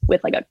floor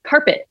with like a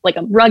carpet, like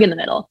a rug in the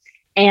middle.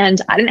 And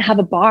I didn't have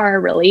a bar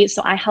really.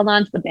 So I held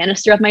on to the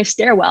banister of my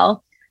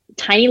stairwell,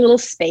 tiny little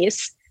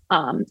space,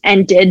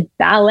 and did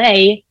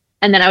ballet.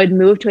 And then I would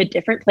move to a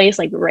different place,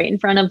 like right in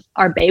front of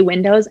our bay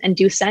windows, and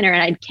do center.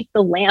 And I'd kick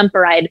the lamp,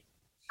 or it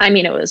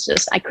was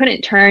just, I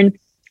couldn't turn.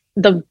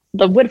 The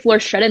wood floor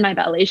shredded my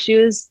ballet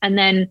shoes. And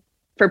then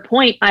for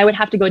point, I would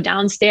have to go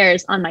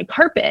downstairs on my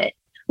carpet,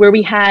 where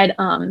we had,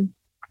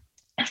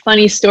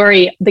 funny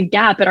story, the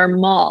Gap at our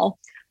mall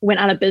went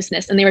out of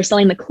business and they were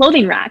selling the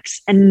clothing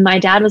racks. And my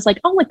dad was like,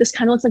 oh, like this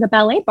kind of looks like a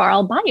ballet bar.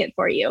 I'll buy it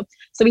for you.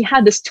 So we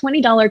had this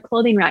 $20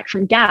 clothing rack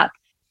from Gap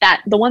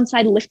that the one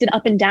side lifted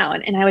up and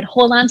down. And I would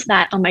hold on to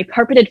that on my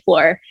carpeted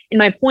floor in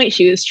my point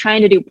shoes,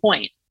 trying to do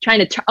point,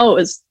 it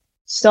was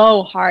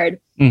so hard.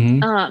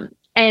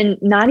 And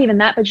not even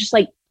that, but just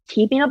like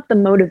keeping up the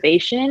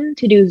motivation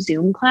to do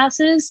Zoom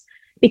classes,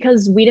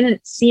 because we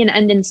didn't see an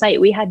end in sight.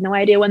 We had no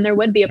idea when there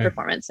would be a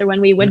performance or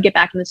when we would get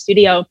back in the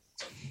studio.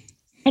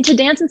 And to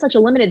dance in such a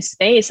limited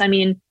space,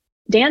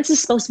 dance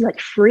is supposed to be like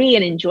free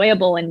and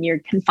enjoyable, and you're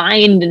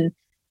confined. And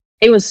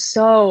it was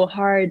so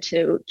hard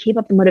to keep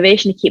up the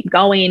motivation to keep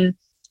going.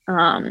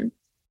 And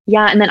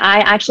then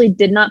I actually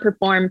did not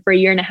perform for a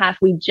year and a half.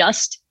 We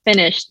just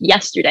finished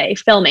yesterday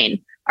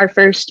filming our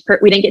first,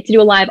 we didn't get to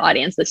do a live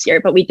audience this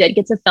year, but we did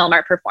get to film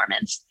our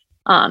performance.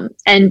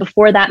 And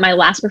before that, my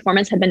last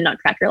performance had been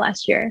Nutcracker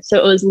last year. So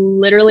it was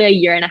literally a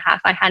year and a half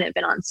I hadn't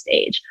been on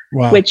stage,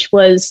 which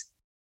was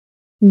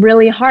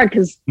really hard,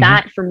 because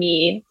that for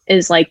me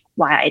is like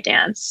why I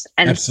dance.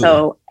 And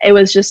so it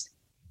was just,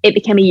 it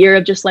became a year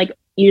of just like,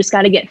 you just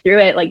got to get through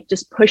it. Like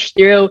just push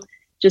through,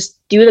 just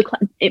do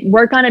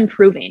work on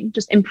improving,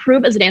 just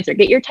improve as a dancer,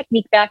 get your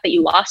technique back that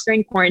you lost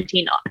during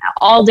quarantine.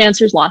 All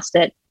dancers lost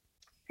it.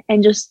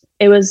 And just,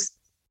 it was,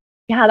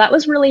 that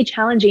was really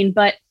challenging.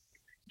 But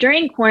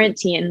during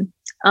quarantine,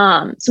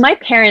 so my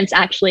parents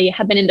actually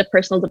have been into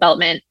personal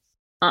development.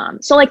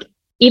 So like,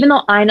 even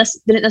though I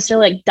didn't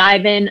necessarily like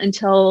dive in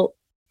until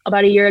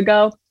about a year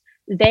ago,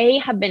 they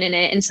have been in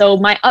it. And so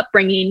my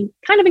upbringing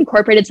kind of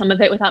incorporated some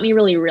of it without me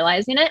really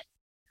realizing it.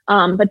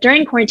 But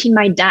during quarantine,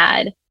 my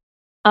dad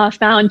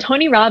found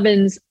Tony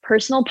Robbins'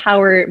 personal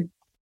power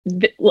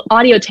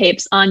audio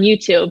tapes on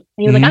YouTube. And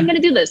he was like, I'm going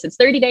to do this. It's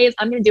 30 days.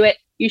 I'm going to do it.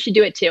 You should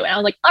do it too. And I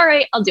was like, all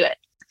right, I'll do it.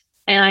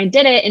 And I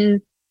did it.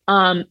 And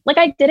like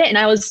I did it and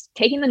I was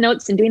taking the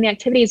notes and doing the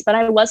activities, but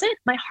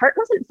my heart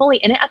wasn't fully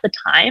in it at the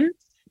time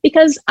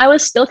because I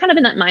was still kind of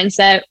in that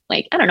mindset.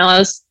 Like, I don't know, I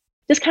was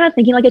just kind of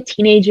thinking like a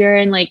teenager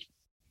and like,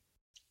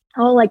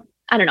 oh, like,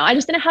 I don't know, I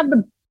just didn't have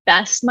the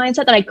best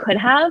mindset that I could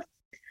have.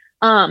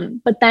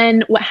 But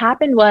then what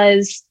happened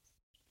was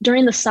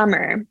during the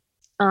summer,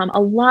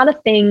 a lot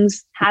of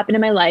things happened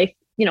in my life.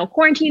 You know,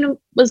 quarantine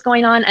was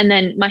going on, and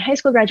then my high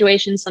school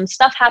graduation, some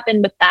stuff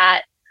happened with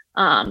that.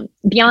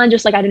 Beyond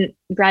just like I didn't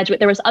graduate,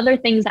 there was other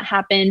things that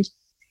happened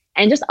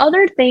and just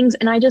other things.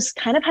 And I just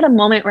kind of had a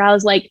moment where I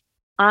was like,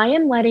 I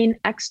am letting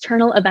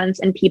external events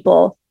and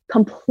people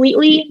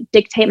completely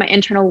dictate my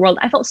internal world.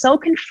 I felt so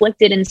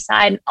conflicted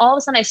inside. And all of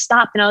a sudden I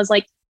stopped and I was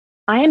like,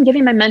 I am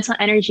giving my mental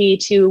energy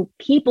to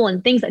people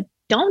and things that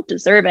don't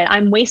deserve it.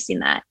 I'm wasting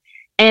that.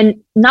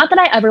 And not that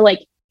I ever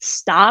like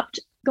stopped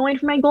going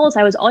for my goals.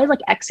 I was always like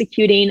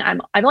executing.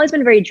 I've always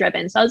been very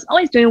driven. So I was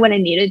always doing what I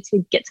needed to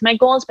get to my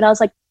goals, but I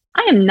was like,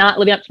 I am not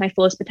living up to my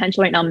fullest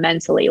potential right now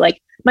mentally.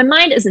 Like my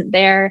mind isn't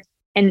there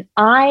and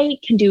I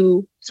can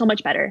do so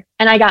much better.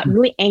 And I got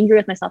really angry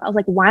with myself. I was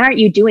like, why aren't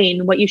you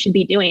doing what you should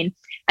be doing?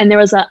 And there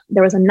was a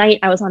night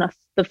I was on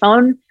the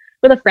phone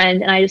with a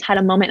friend and I just had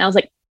a moment and I was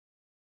like,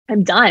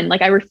 I'm done.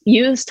 Like I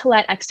refuse to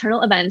let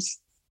external events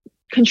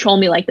control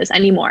me like this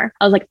anymore.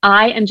 I was like,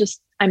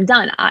 I'm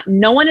done.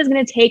 No one is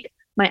going to take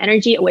my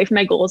energy away from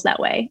my goals that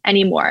way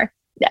anymore.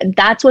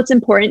 That's what's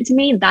important to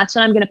me. That's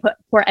what I'm going to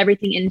pour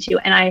everything into.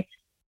 And I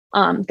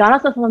got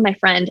off the phone with my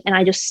friend and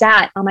I just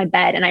sat on my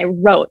bed and I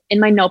wrote in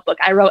my notebook.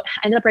 I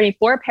ended up writing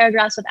 4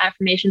 paragraphs of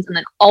affirmations and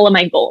then all of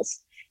my goals.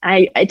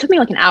 It took me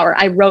like an hour.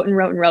 I wrote and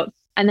wrote and wrote.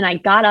 And then I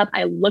got up,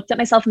 I looked at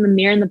myself in the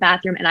mirror in the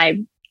bathroom and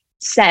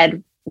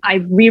I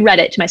reread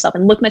it to myself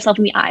and looked myself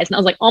in the eyes and I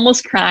was like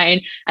almost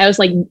crying. I was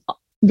like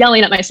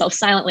yelling at myself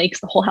silently because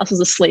the whole house was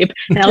asleep.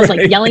 And I was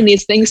like yelling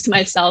these things to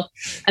myself.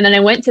 And then I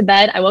went to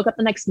bed. I woke up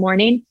the next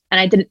morning and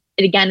I did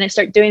it again. I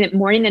started doing it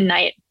morning and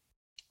night.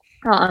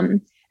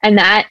 And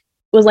that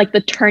was like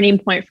the turning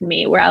point for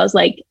me where I was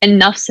like,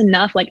 enough's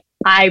enough. Like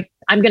I'm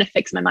going to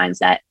fix my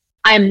mindset.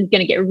 I'm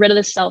going to get rid of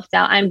the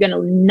self-doubt. I'm going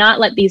to not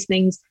let these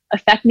things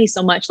affect me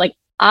so much. Like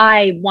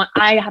I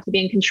have to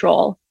be in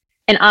control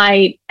and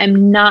I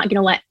am not going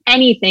to let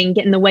anything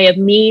get in the way of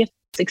me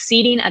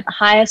succeeding at the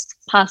highest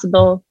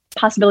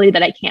possibility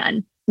that I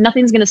can.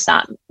 Nothing's going to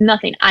stop.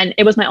 Nothing. And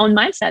it was my own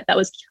mindset that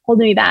was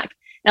holding me back.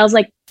 And I was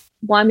like,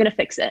 well, I'm going to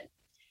fix it.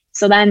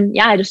 So then,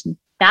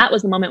 that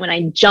was the moment when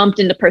I jumped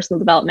into personal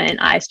development.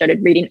 I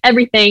started reading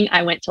everything.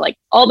 I went to like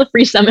all the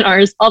free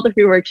seminars, all the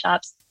free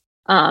workshops.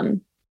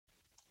 And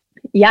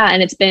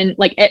it's been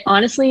like, it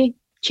honestly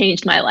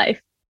changed my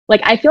life.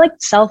 Like, I feel like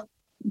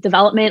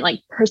self-development,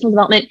 like personal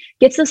development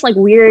gets this like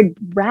weird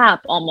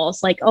rap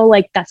almost like, oh,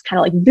 like that's kind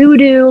of like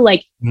voodoo.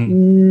 Like,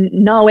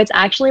 no, it's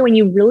actually when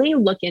you really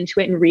look into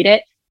it and read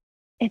it,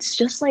 it's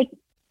just like,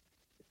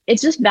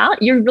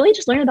 you're really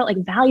just learning about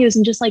like values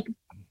and just like,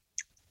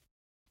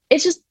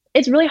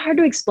 it's really hard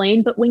to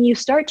explain, but when you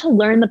start to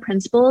learn the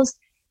principles,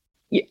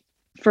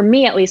 for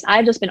me at least,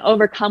 I've just been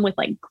overcome with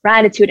like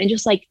gratitude and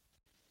just like,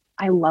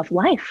 I love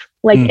life.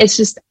 Like, it's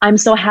just, I'm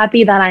so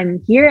happy that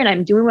I'm here and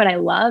I'm doing what I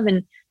love.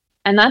 And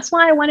that's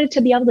why I wanted to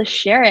be able to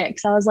share it.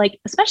 Cause I was like,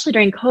 especially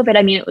during COVID,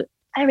 I mean,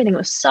 everything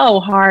was so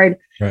hard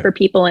for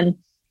people. And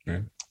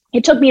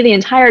it took me the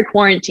entire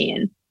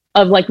quarantine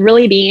of like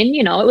really being,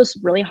 it was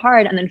really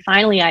hard. And then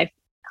finally I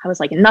was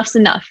like, enough's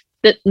enough.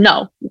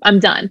 No, I'm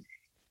done.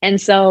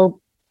 And so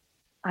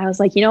I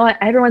was like, you know what?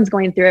 Everyone's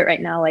going through it right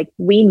now. Like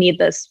we need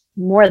this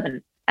more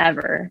than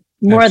ever,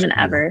 than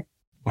ever.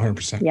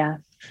 100%. Yeah.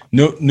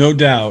 No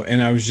doubt.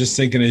 And I was just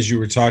thinking as you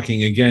were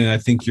talking again, I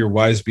think you're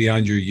wise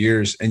beyond your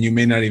years and you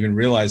may not even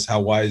realize how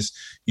wise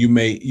you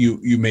may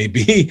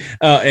be.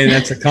 And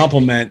that's a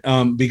compliment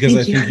because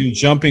I think you're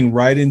jumping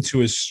right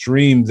into a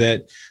stream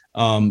that,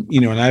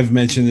 and I've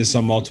mentioned this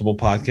on multiple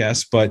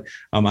podcasts, but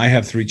I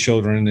have 3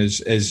 children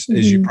as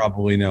you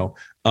probably know.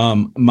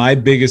 My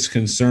biggest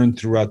concern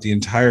throughout the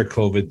entire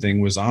COVID thing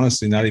was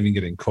honestly not even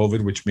getting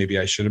COVID, which maybe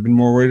I should have been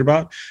more worried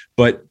about.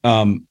 But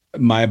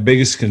my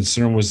biggest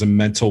concern was the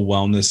mental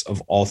wellness of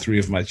all 3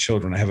 of my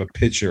children. I have a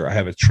pitcher, I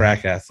have a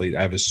track athlete,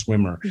 I have a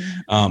swimmer.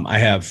 I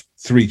have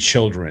 3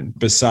 children.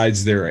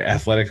 Besides their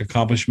athletic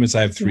accomplishments,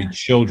 I have 3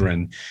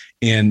 children.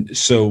 And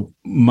so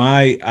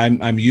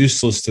I'm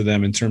useless to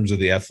them in terms of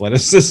the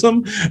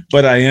athleticism,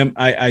 but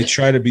I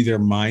try to be their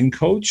mind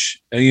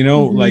coach.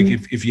 Like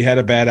if you had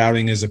a bad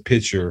outing as a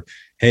pitcher,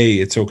 hey,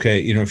 it's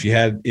okay. If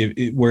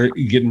you're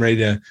getting ready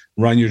to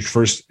run your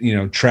first,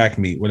 track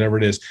meet, whatever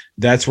it is,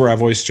 that's where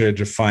I've always tried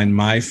to find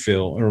my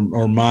fill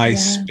or my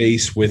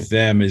space with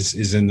them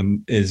is in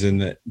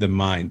the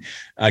mind.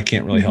 I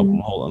can't really help them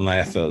hold on my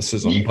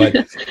athleticism, but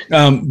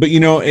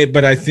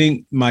but I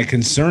think my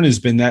concern has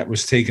been that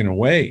was taken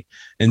away.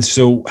 And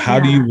so how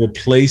do you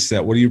replace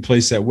that? What do you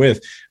replace that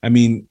with? I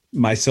mean,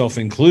 myself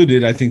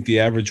included, I think the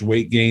average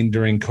weight gain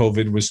during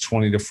COVID was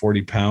 20 to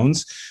 40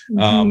 pounds,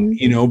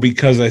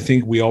 because I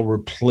think we all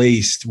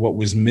replaced what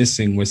was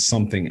missing with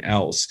something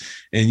else.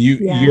 And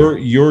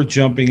you're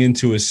jumping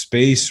into a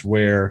space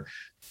where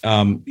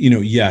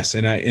yes.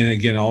 And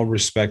again, all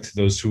respect to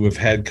those who have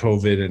had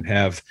COVID and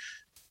have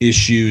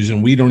issues,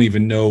 and we don't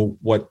even know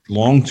what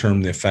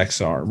long-term the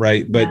effects are.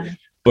 Right.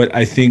 But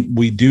I think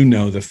we do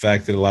know the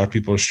fact that a lot of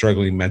people are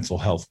struggling mental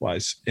health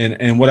wise.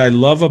 And what I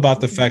love about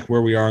the fact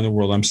where we are in the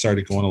world, I'm sorry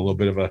to go on a little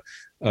bit of a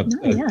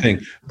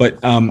thing, but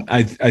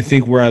I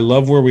think where I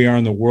love where we are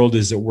in the world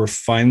is that we're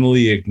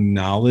finally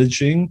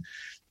acknowledging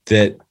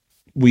that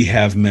we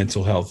have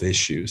mental health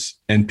issues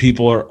and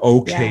people are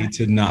okay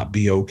to not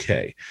be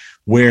okay.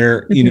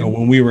 Where,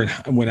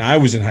 when I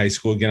was in high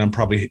school, again, I'm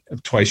probably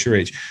twice your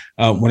age.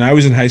 When I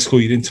was in high school,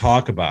 you didn't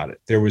talk about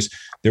it. There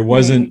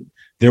wasn't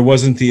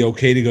the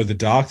okay to go to the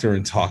doctor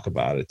and talk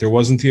about it. There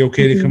wasn't the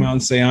okay to come out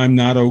and say, I'm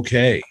not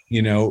okay.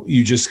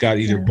 You just got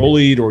either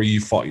bullied or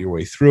you fought your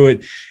way through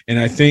it. And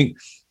I think,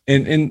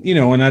 and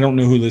I don't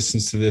know who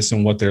listens to this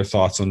and what their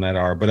thoughts on that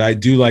are, but I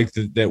do like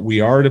that we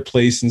are at a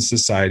place in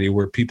society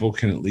where people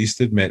can at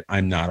least admit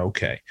I'm not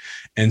okay.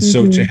 And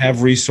so to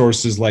have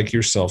resources like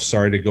yourself,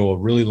 sorry to go a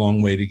really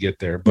long way to get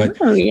there, but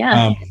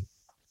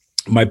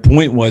my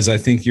point was, I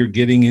think you're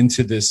getting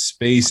into this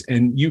space,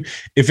 and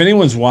if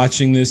anyone's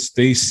watching this,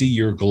 they see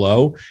your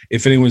glow.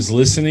 If anyone's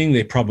listening,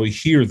 they probably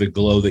hear the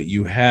glow that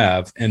you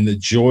have and the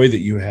joy that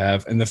you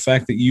have and the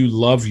fact that you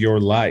love your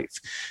life.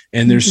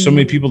 And there's so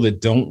many people that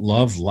don't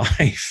love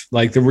life,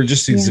 like that were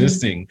just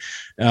existing.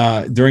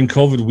 During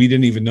COVID, we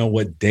didn't even know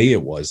what day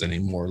it was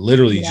anymore.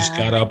 Literally, you just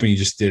got up and you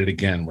just did it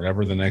again,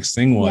 whatever the next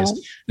thing was.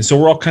 And so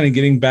we're all kind of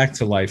getting back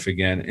to life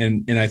again.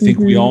 And I think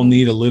we all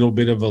need a little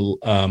bit of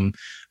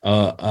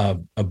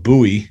a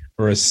buoy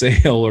or a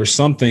sail or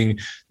something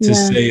to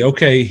say,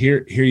 okay,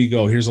 here you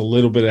go. Here's a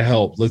little bit of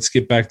help. Let's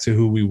get back to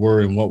who we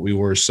were and what we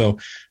were. So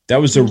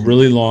that was a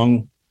really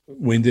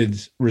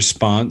long-winded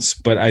response,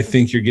 but I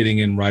think you're getting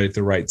in right at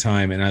the right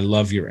time. And I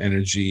love your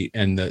energy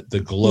and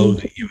the glow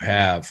that you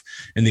have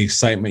and the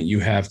excitement you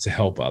have to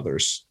help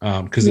others.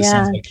 Because it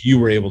sounds like you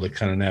were able to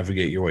kind of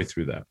navigate your way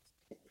through that.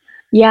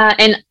 Yeah.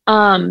 And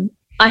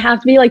I have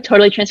to be like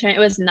totally transparent.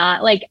 It was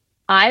not like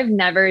I've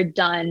never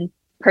done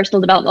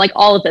personal development, like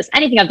all of this,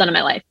 anything I've done in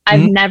my life.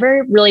 I've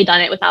never really done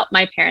it without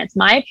my parents.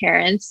 My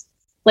parents,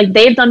 like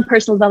they've done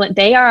personal development.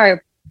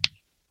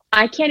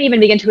 I can't even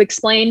begin to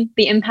explain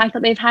the impact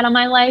that they've had on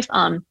my life.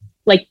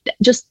 Like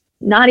just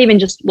not even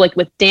just like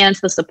with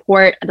dance, the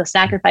support, the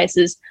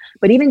sacrifices,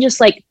 but even just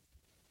like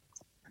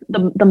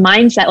the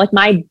mindset, like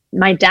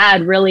my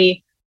dad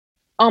really,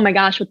 oh my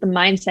gosh, with the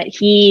mindset,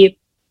 he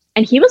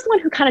was the one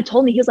who kind of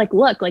told me, he was like,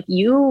 look, like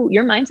your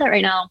mindset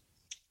right now,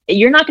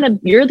 you're going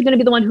to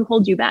be the one who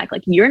holds you back.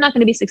 Like, you're not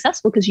going to be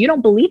successful because you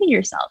don't believe in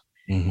yourself.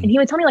 And he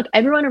would tell me, like,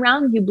 everyone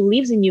around you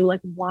believes in you.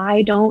 Like,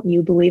 why don't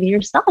you believe in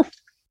yourself?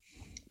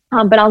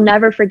 But I'll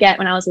never forget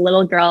when I was a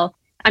little girl.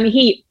 I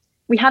mean,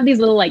 we have these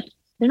little, like,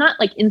 they're not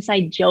like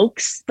inside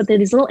jokes, but they're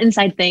these little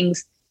inside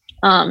things.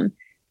 And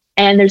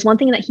there's one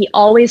thing that he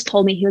always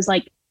told me. He was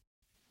like,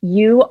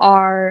 you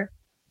are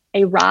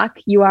a rock.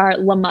 You are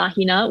La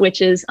Máquina,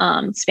 which is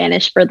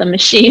Spanish for the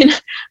machine.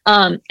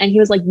 And he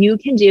was like, you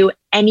can do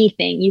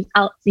anything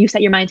you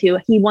set your mind to.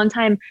 One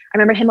time, I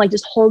remember him like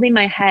just holding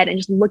my head and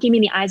just looking me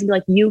in the eyes and be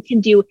like, you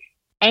can do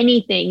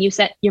anything you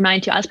set your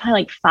mind to. I was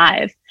probably like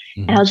 5.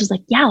 And I was just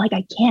like, yeah, like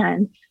I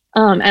can.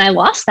 And I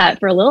lost that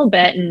for a little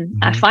bit.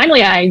 And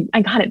finally I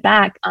got it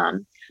back.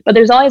 But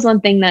there's always one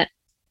thing that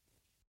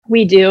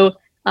we do.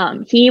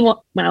 When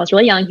I was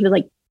really young, he was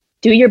like,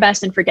 do your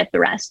best and forget the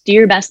rest. Do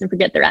your best and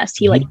forget the rest.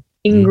 He like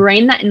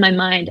ingrained that in my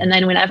mind. And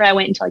then whenever I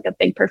went into like a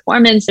big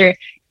performance or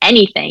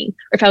anything,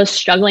 or if I was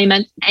struggling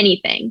with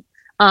anything,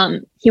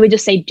 he would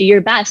just say, do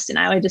your best. And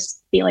I would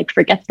just be like,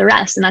 forget the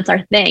rest. And that's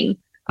our thing.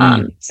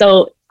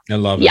 So I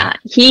love it. Yeah,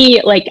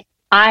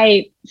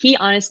 he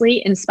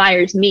honestly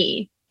inspires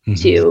me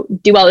to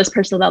do all this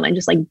personal development,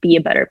 just like be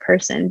a better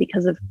person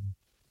because of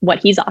what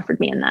he's offered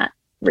me in that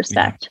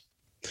respect.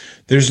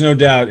 There's no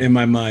doubt in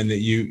my mind that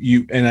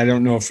you, and I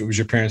don't know if it was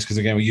your parents, because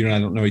again, you and I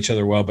don't know each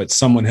other well, but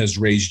someone has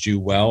raised you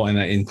well,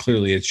 and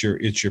clearly it's your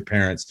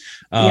parents.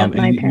 My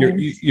and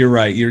parents. You're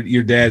right.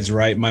 Your dad's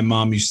right. My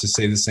mom used to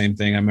say the same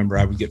thing. I remember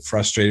I would get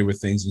frustrated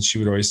with things, and she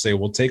would always say,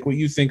 "Well, take what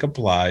you think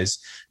applies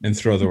and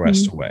throw the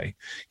rest away."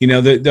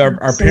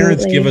 Our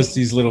parents give us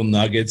these little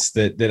nuggets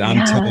that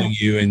I'm telling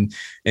you, and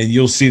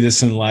you'll see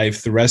this in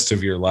life. The rest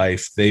of your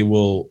life, they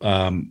will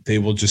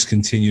just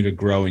continue to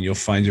grow, and you'll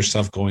find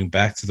yourself going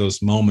back to those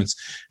moments.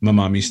 My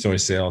mom used to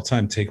always say all the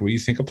time, take what you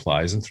think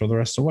applies and throw the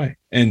rest away.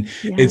 And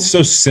it's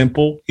so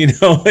simple,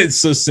 it's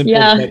so simple,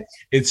 but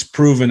it's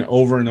proven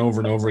over and over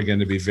and over again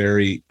to be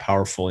very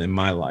powerful in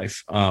my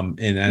life.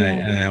 And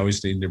I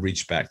always need to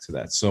reach back to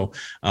that. So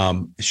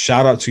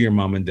shout out to your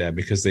mom and dad,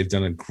 because they've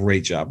done a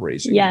great job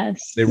raising you.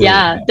 They really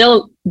have.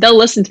 They'll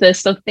listen to this.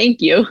 So thank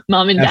you,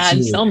 mom and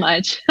dad, so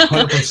much.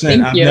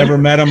 100%. I've never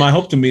met him. I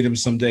hope to meet him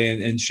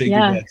someday and shake your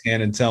dad's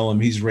hand and tell him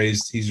he's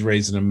raised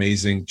an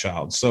amazing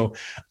child. So,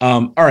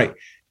 all right.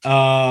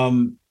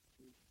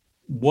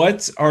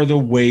 What are the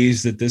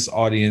ways that this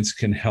audience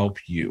can help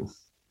you?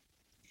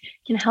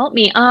 Can help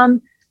me?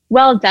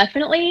 Well,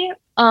 definitely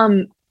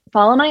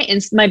follow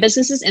my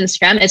business's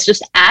Instagram. It's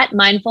just at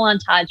Mindful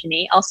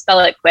Ontogeny. I'll spell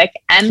it quick.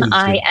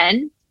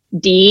 MindfulOntogeny.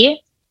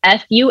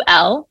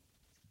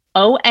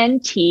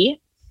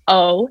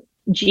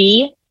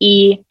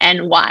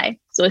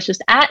 So it's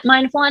just at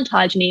Mindful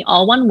Ontogeny,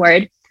 all one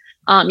word.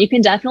 You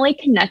can definitely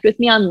connect with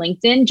me on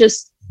LinkedIn.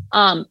 Just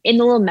in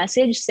the little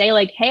message, say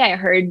like, hey, I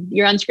heard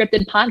your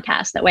Unscripted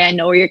podcast. That way I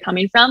know where you're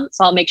coming from.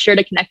 So I'll make sure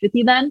to connect with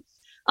you then.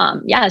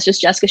 It's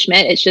just Jessica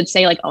Schmitt. It should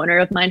say like owner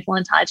of Mindful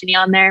Ontogeny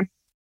on there.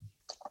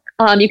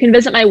 You can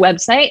visit my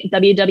website,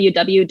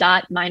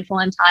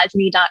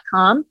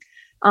 www.mindfulontogeny.com.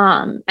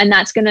 And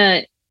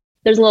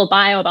there's a little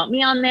bio about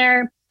me on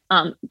there.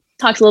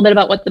 Talks a little bit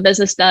about what the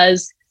business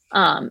does.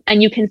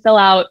 And you can fill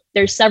out,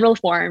 there's several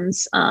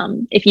forms.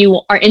 If you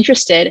are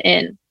interested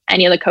in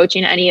any of the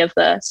coaching, any of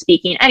the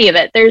speaking, any of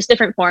it, there's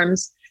different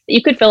forms that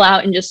you could fill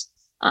out, and just,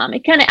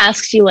 it kind of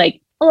asks you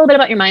like a little bit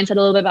about your mindset, a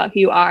little bit about who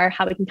you are,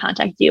 how we can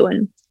contact you.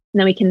 And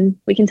then we can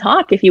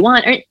talk if you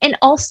want. And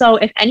also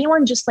if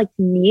anyone just like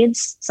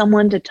needs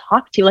someone to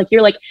talk to, like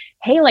you're like,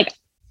 hey, like,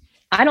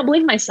 I don't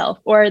believe myself,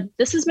 or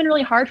this has been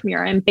really hard for me,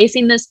 or I'm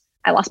facing this,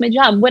 I lost my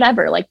job,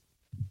 whatever, like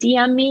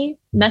DM me,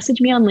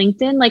 message me on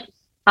LinkedIn. Like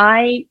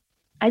I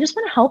just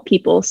want to help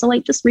people. So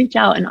like, just reach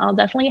out and I'll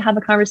definitely have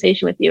a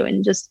conversation with you,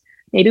 and just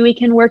maybe we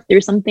can work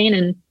through something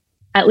and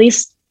at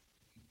least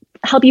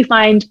help you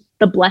find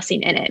the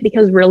blessing in it.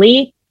 Because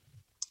really,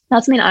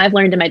 that's something I've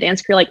learned in my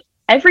dance career. Like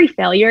every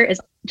failure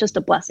is just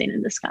a blessing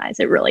in disguise.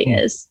 It really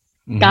is.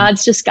 Mm-hmm.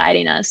 God's just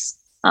guiding us.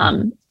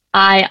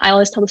 I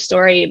always tell the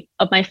story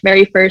of my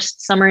very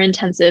first summer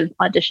intensive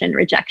audition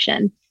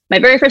rejection. My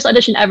very first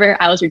audition ever,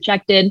 I was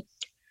rejected.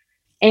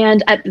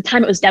 And at the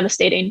time it was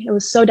devastating. It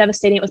was so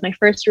devastating. It was my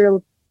first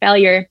real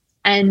failure.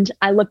 And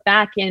I look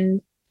back,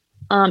 and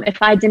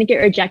if I didn't get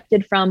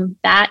rejected from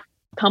that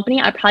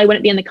company, I probably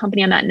wouldn't be in the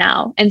company I'm at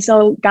now. And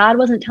so God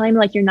wasn't telling me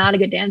like, you're not a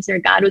good dancer.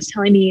 God was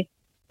telling me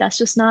that's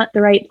just not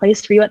the right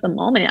place for you at the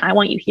moment. I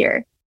want you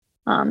here.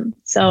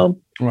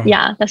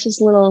 Wow. That's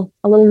just a little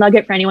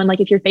nugget for anyone. Like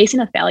if you're facing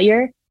a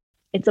failure,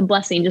 it's a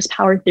blessing. Just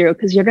power through,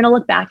 because you're going to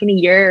look back in a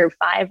year or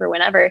 5 or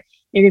whenever,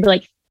 you're going to be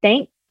like,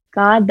 thank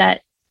God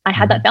that I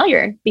had that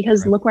failure,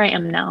 because look where I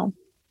am now.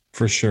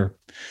 For sure.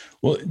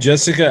 Well,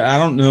 Jessica, I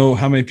don't know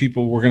how many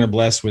people we're going to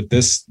bless with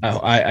this.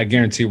 I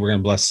guarantee we're going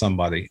to bless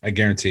somebody. I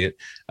guarantee it.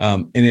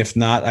 And if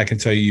not, I can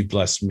tell you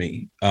blessed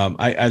me.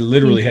 I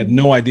literally had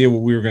no idea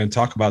what we were going to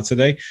talk about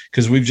today,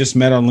 because we've just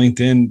met on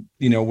LinkedIn,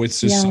 with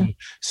just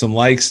some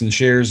likes and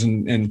shares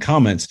and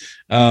comments.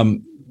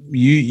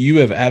 You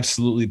have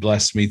absolutely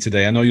blessed me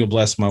today. I know you'll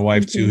bless my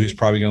wife too, who's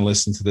probably going to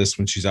listen to this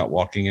when she's out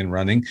walking and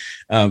running.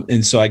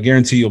 And so I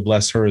guarantee you'll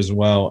bless her as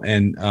well.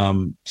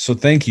 And so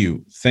thank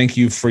you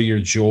for your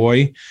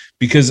joy,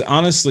 because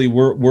honestly,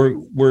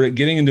 we're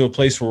getting into a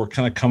place where we're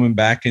kind of coming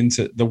back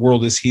into the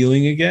world is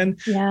healing again.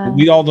 Yeah.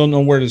 We all don't know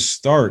where to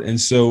start.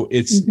 And so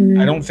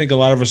I don't think a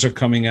lot of us are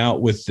coming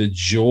out with the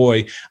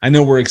joy. I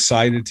know we're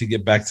excited to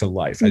get back to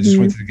life. I just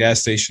went to the gas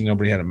station.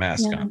 Nobody had a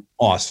mask on.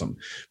 Awesome.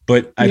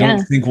 But I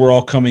don't think we're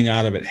all coming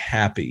out of it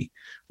happy.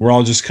 We're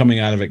all just coming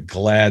out of it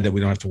glad that we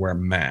don't have to wear a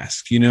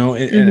mask, and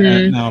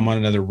now I'm on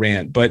another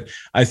rant, but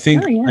I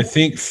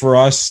think for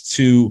us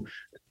to,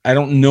 I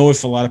don't know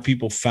if a lot of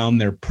people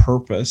found their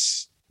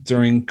purpose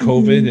during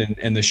COVID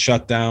and the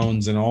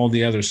shutdowns and all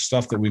the other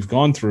stuff that we've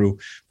gone through.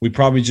 We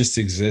probably just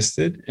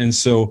existed. And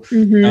so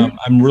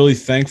I'm really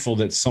thankful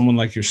that someone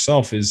like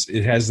yourself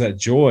it has that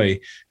joy,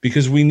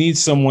 because we need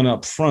someone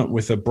up front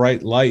with a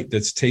bright light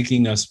that's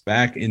taking us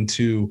back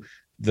into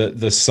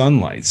the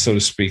sunlight, so to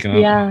speak. And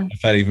I don't know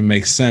if that even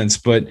makes sense,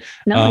 but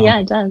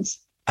it does.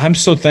 I'm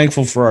so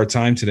thankful for our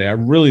time today. I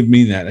really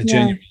mean that.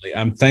 Genuinely,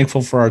 I'm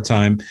thankful for our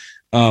time.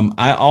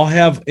 I'll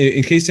have,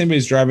 in case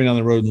anybody's driving on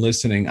the road and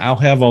listening, I'll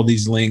have all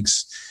these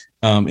links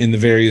in the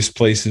various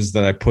places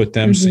that I put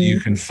them, so you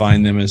can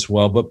find them as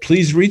well. But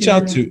please reach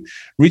out to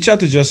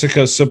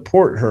Jessica,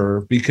 support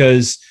her,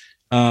 because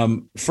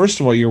first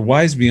of all, you're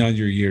wise beyond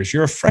your years.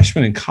 You're a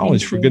freshman in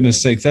college, for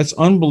goodness sake. That's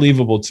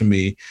unbelievable to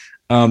me,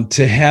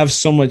 to have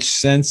so much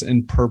sense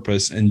and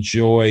purpose and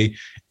joy.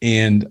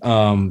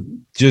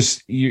 And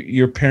just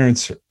your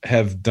parents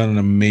have done an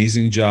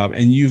amazing job,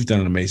 and you've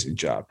done an amazing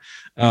job.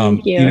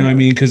 Thank you. You know what I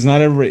mean? Because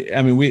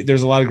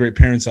there's a lot of great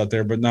parents out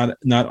there, but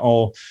not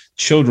all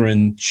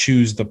children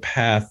choose the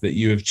path that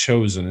you have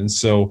chosen. And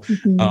so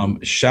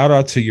shout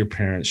out to your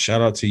parents,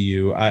 shout out to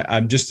you.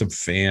 I'm just a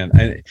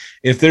fan.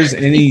 If there's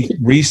any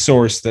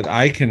resource that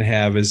I can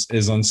have as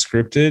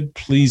Unscripted,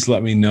 please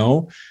let me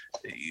know.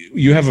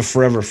 You have a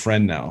forever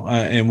friend now,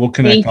 and we'll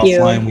connect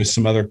offline with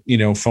some other,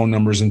 phone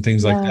numbers and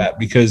things like that,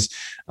 because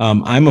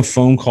I'm a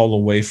phone call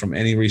away from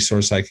any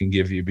resource I can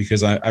give you,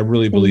 because I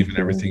really believe in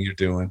everything you're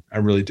doing. I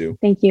really do.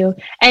 Thank you.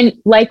 And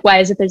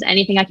likewise, if there's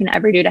anything I can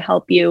ever do to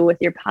help you with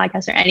your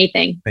podcast or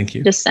anything, thank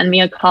you. Just send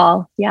me a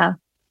call. Yeah.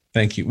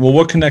 Thank you. Well,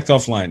 we'll connect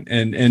offline,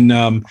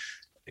 and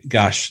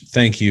gosh,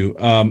 thank you.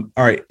 All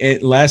right.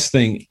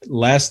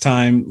 Last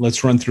time,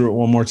 let's run through it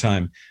one more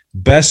time.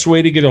 best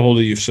way to get a hold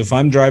of you. So if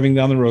I'm driving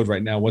down the road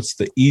right now, what's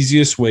the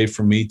easiest way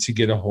for me to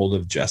get a hold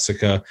of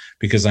Jessica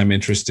because I'm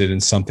interested in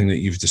something that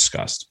you've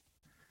discussed?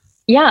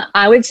 Yeah,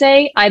 I would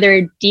say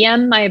either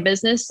DM my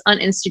business on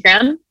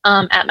Instagram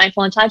at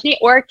Mindful Ontogeny,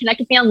 or connect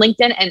with me on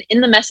LinkedIn and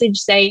in the message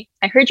say,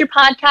 I heard your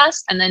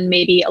podcast, and then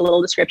maybe a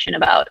little description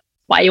about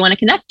why you want to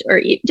connect,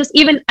 or just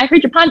even, I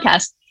heard your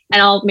podcast,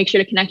 and I'll make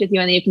sure to connect with you,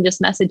 and then you can just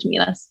message me.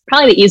 That's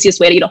probably the easiest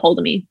way to get a hold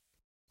of me.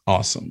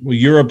 Awesome. Well,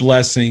 you're a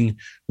blessing.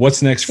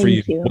 What's next for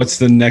you? What's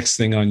the next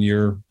thing on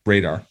your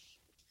radar?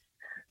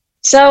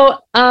 So,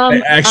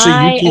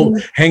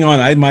 actually, hang on.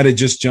 I might have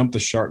just jumped the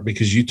shark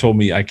because you told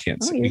me I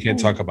can't. We can't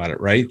talk about it,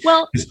 right?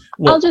 Well,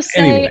 I'll just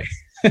say.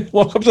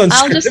 Welcome to Unscripted.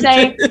 I'll just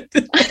say.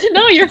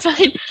 No, you're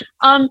fine.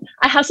 I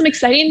have some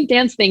exciting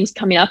dance things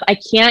coming up. I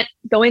can't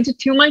go into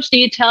too much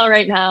detail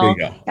right now.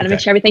 Got to make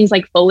sure everything's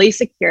like fully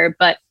secure,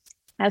 but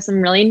I have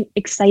some really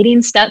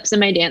exciting steps in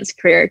my dance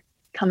career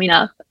coming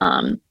up.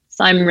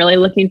 So I'm really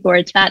looking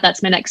forward to that.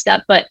 That's my next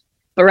step. But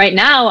right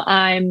now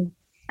I'm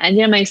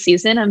ending my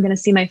season. I'm going to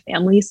see my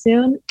family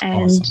soon,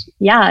 and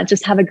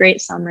just have a great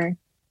summer.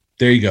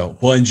 There you go.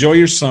 Well, enjoy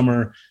your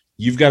summer.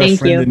 You've got a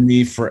friend in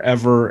me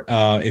forever.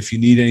 If you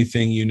need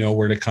anything, you know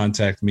where to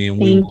contact me, and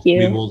we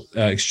will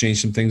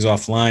exchange some things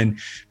offline.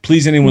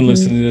 Please, anyone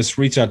listening to this,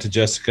 reach out to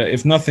Jessica.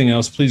 If nothing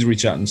else, please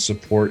reach out and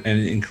support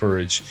and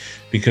encourage,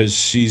 because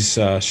she's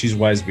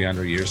wise beyond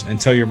her years. And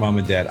tell your mom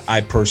and dad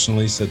I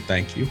personally said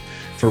thank you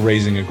for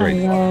raising a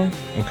great daughter.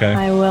 Okay.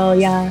 I will.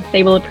 Yeah,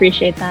 they will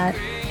appreciate that.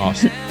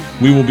 Awesome.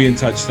 We will be in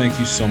touch. Thank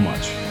you so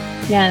much.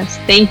 Yes,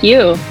 thank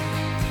you.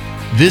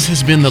 This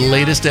has been the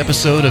latest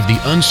episode of the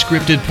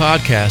Unscripted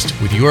podcast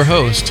with your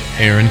host,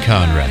 Aaron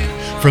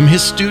Conrad, from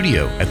his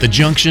studio at the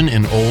Junction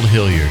in Old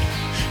Hilliard.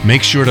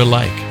 Make sure to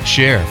like,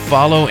 share,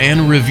 follow,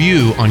 and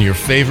review on your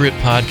favorite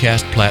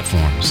podcast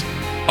platforms.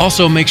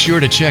 Also, make sure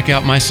to check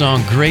out my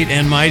song Great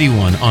and Mighty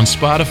One on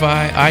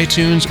Spotify,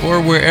 iTunes, or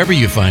wherever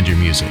you find your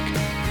music.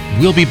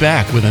 We'll be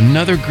back with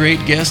another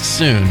great guest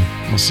soon.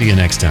 We'll see you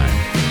next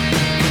time.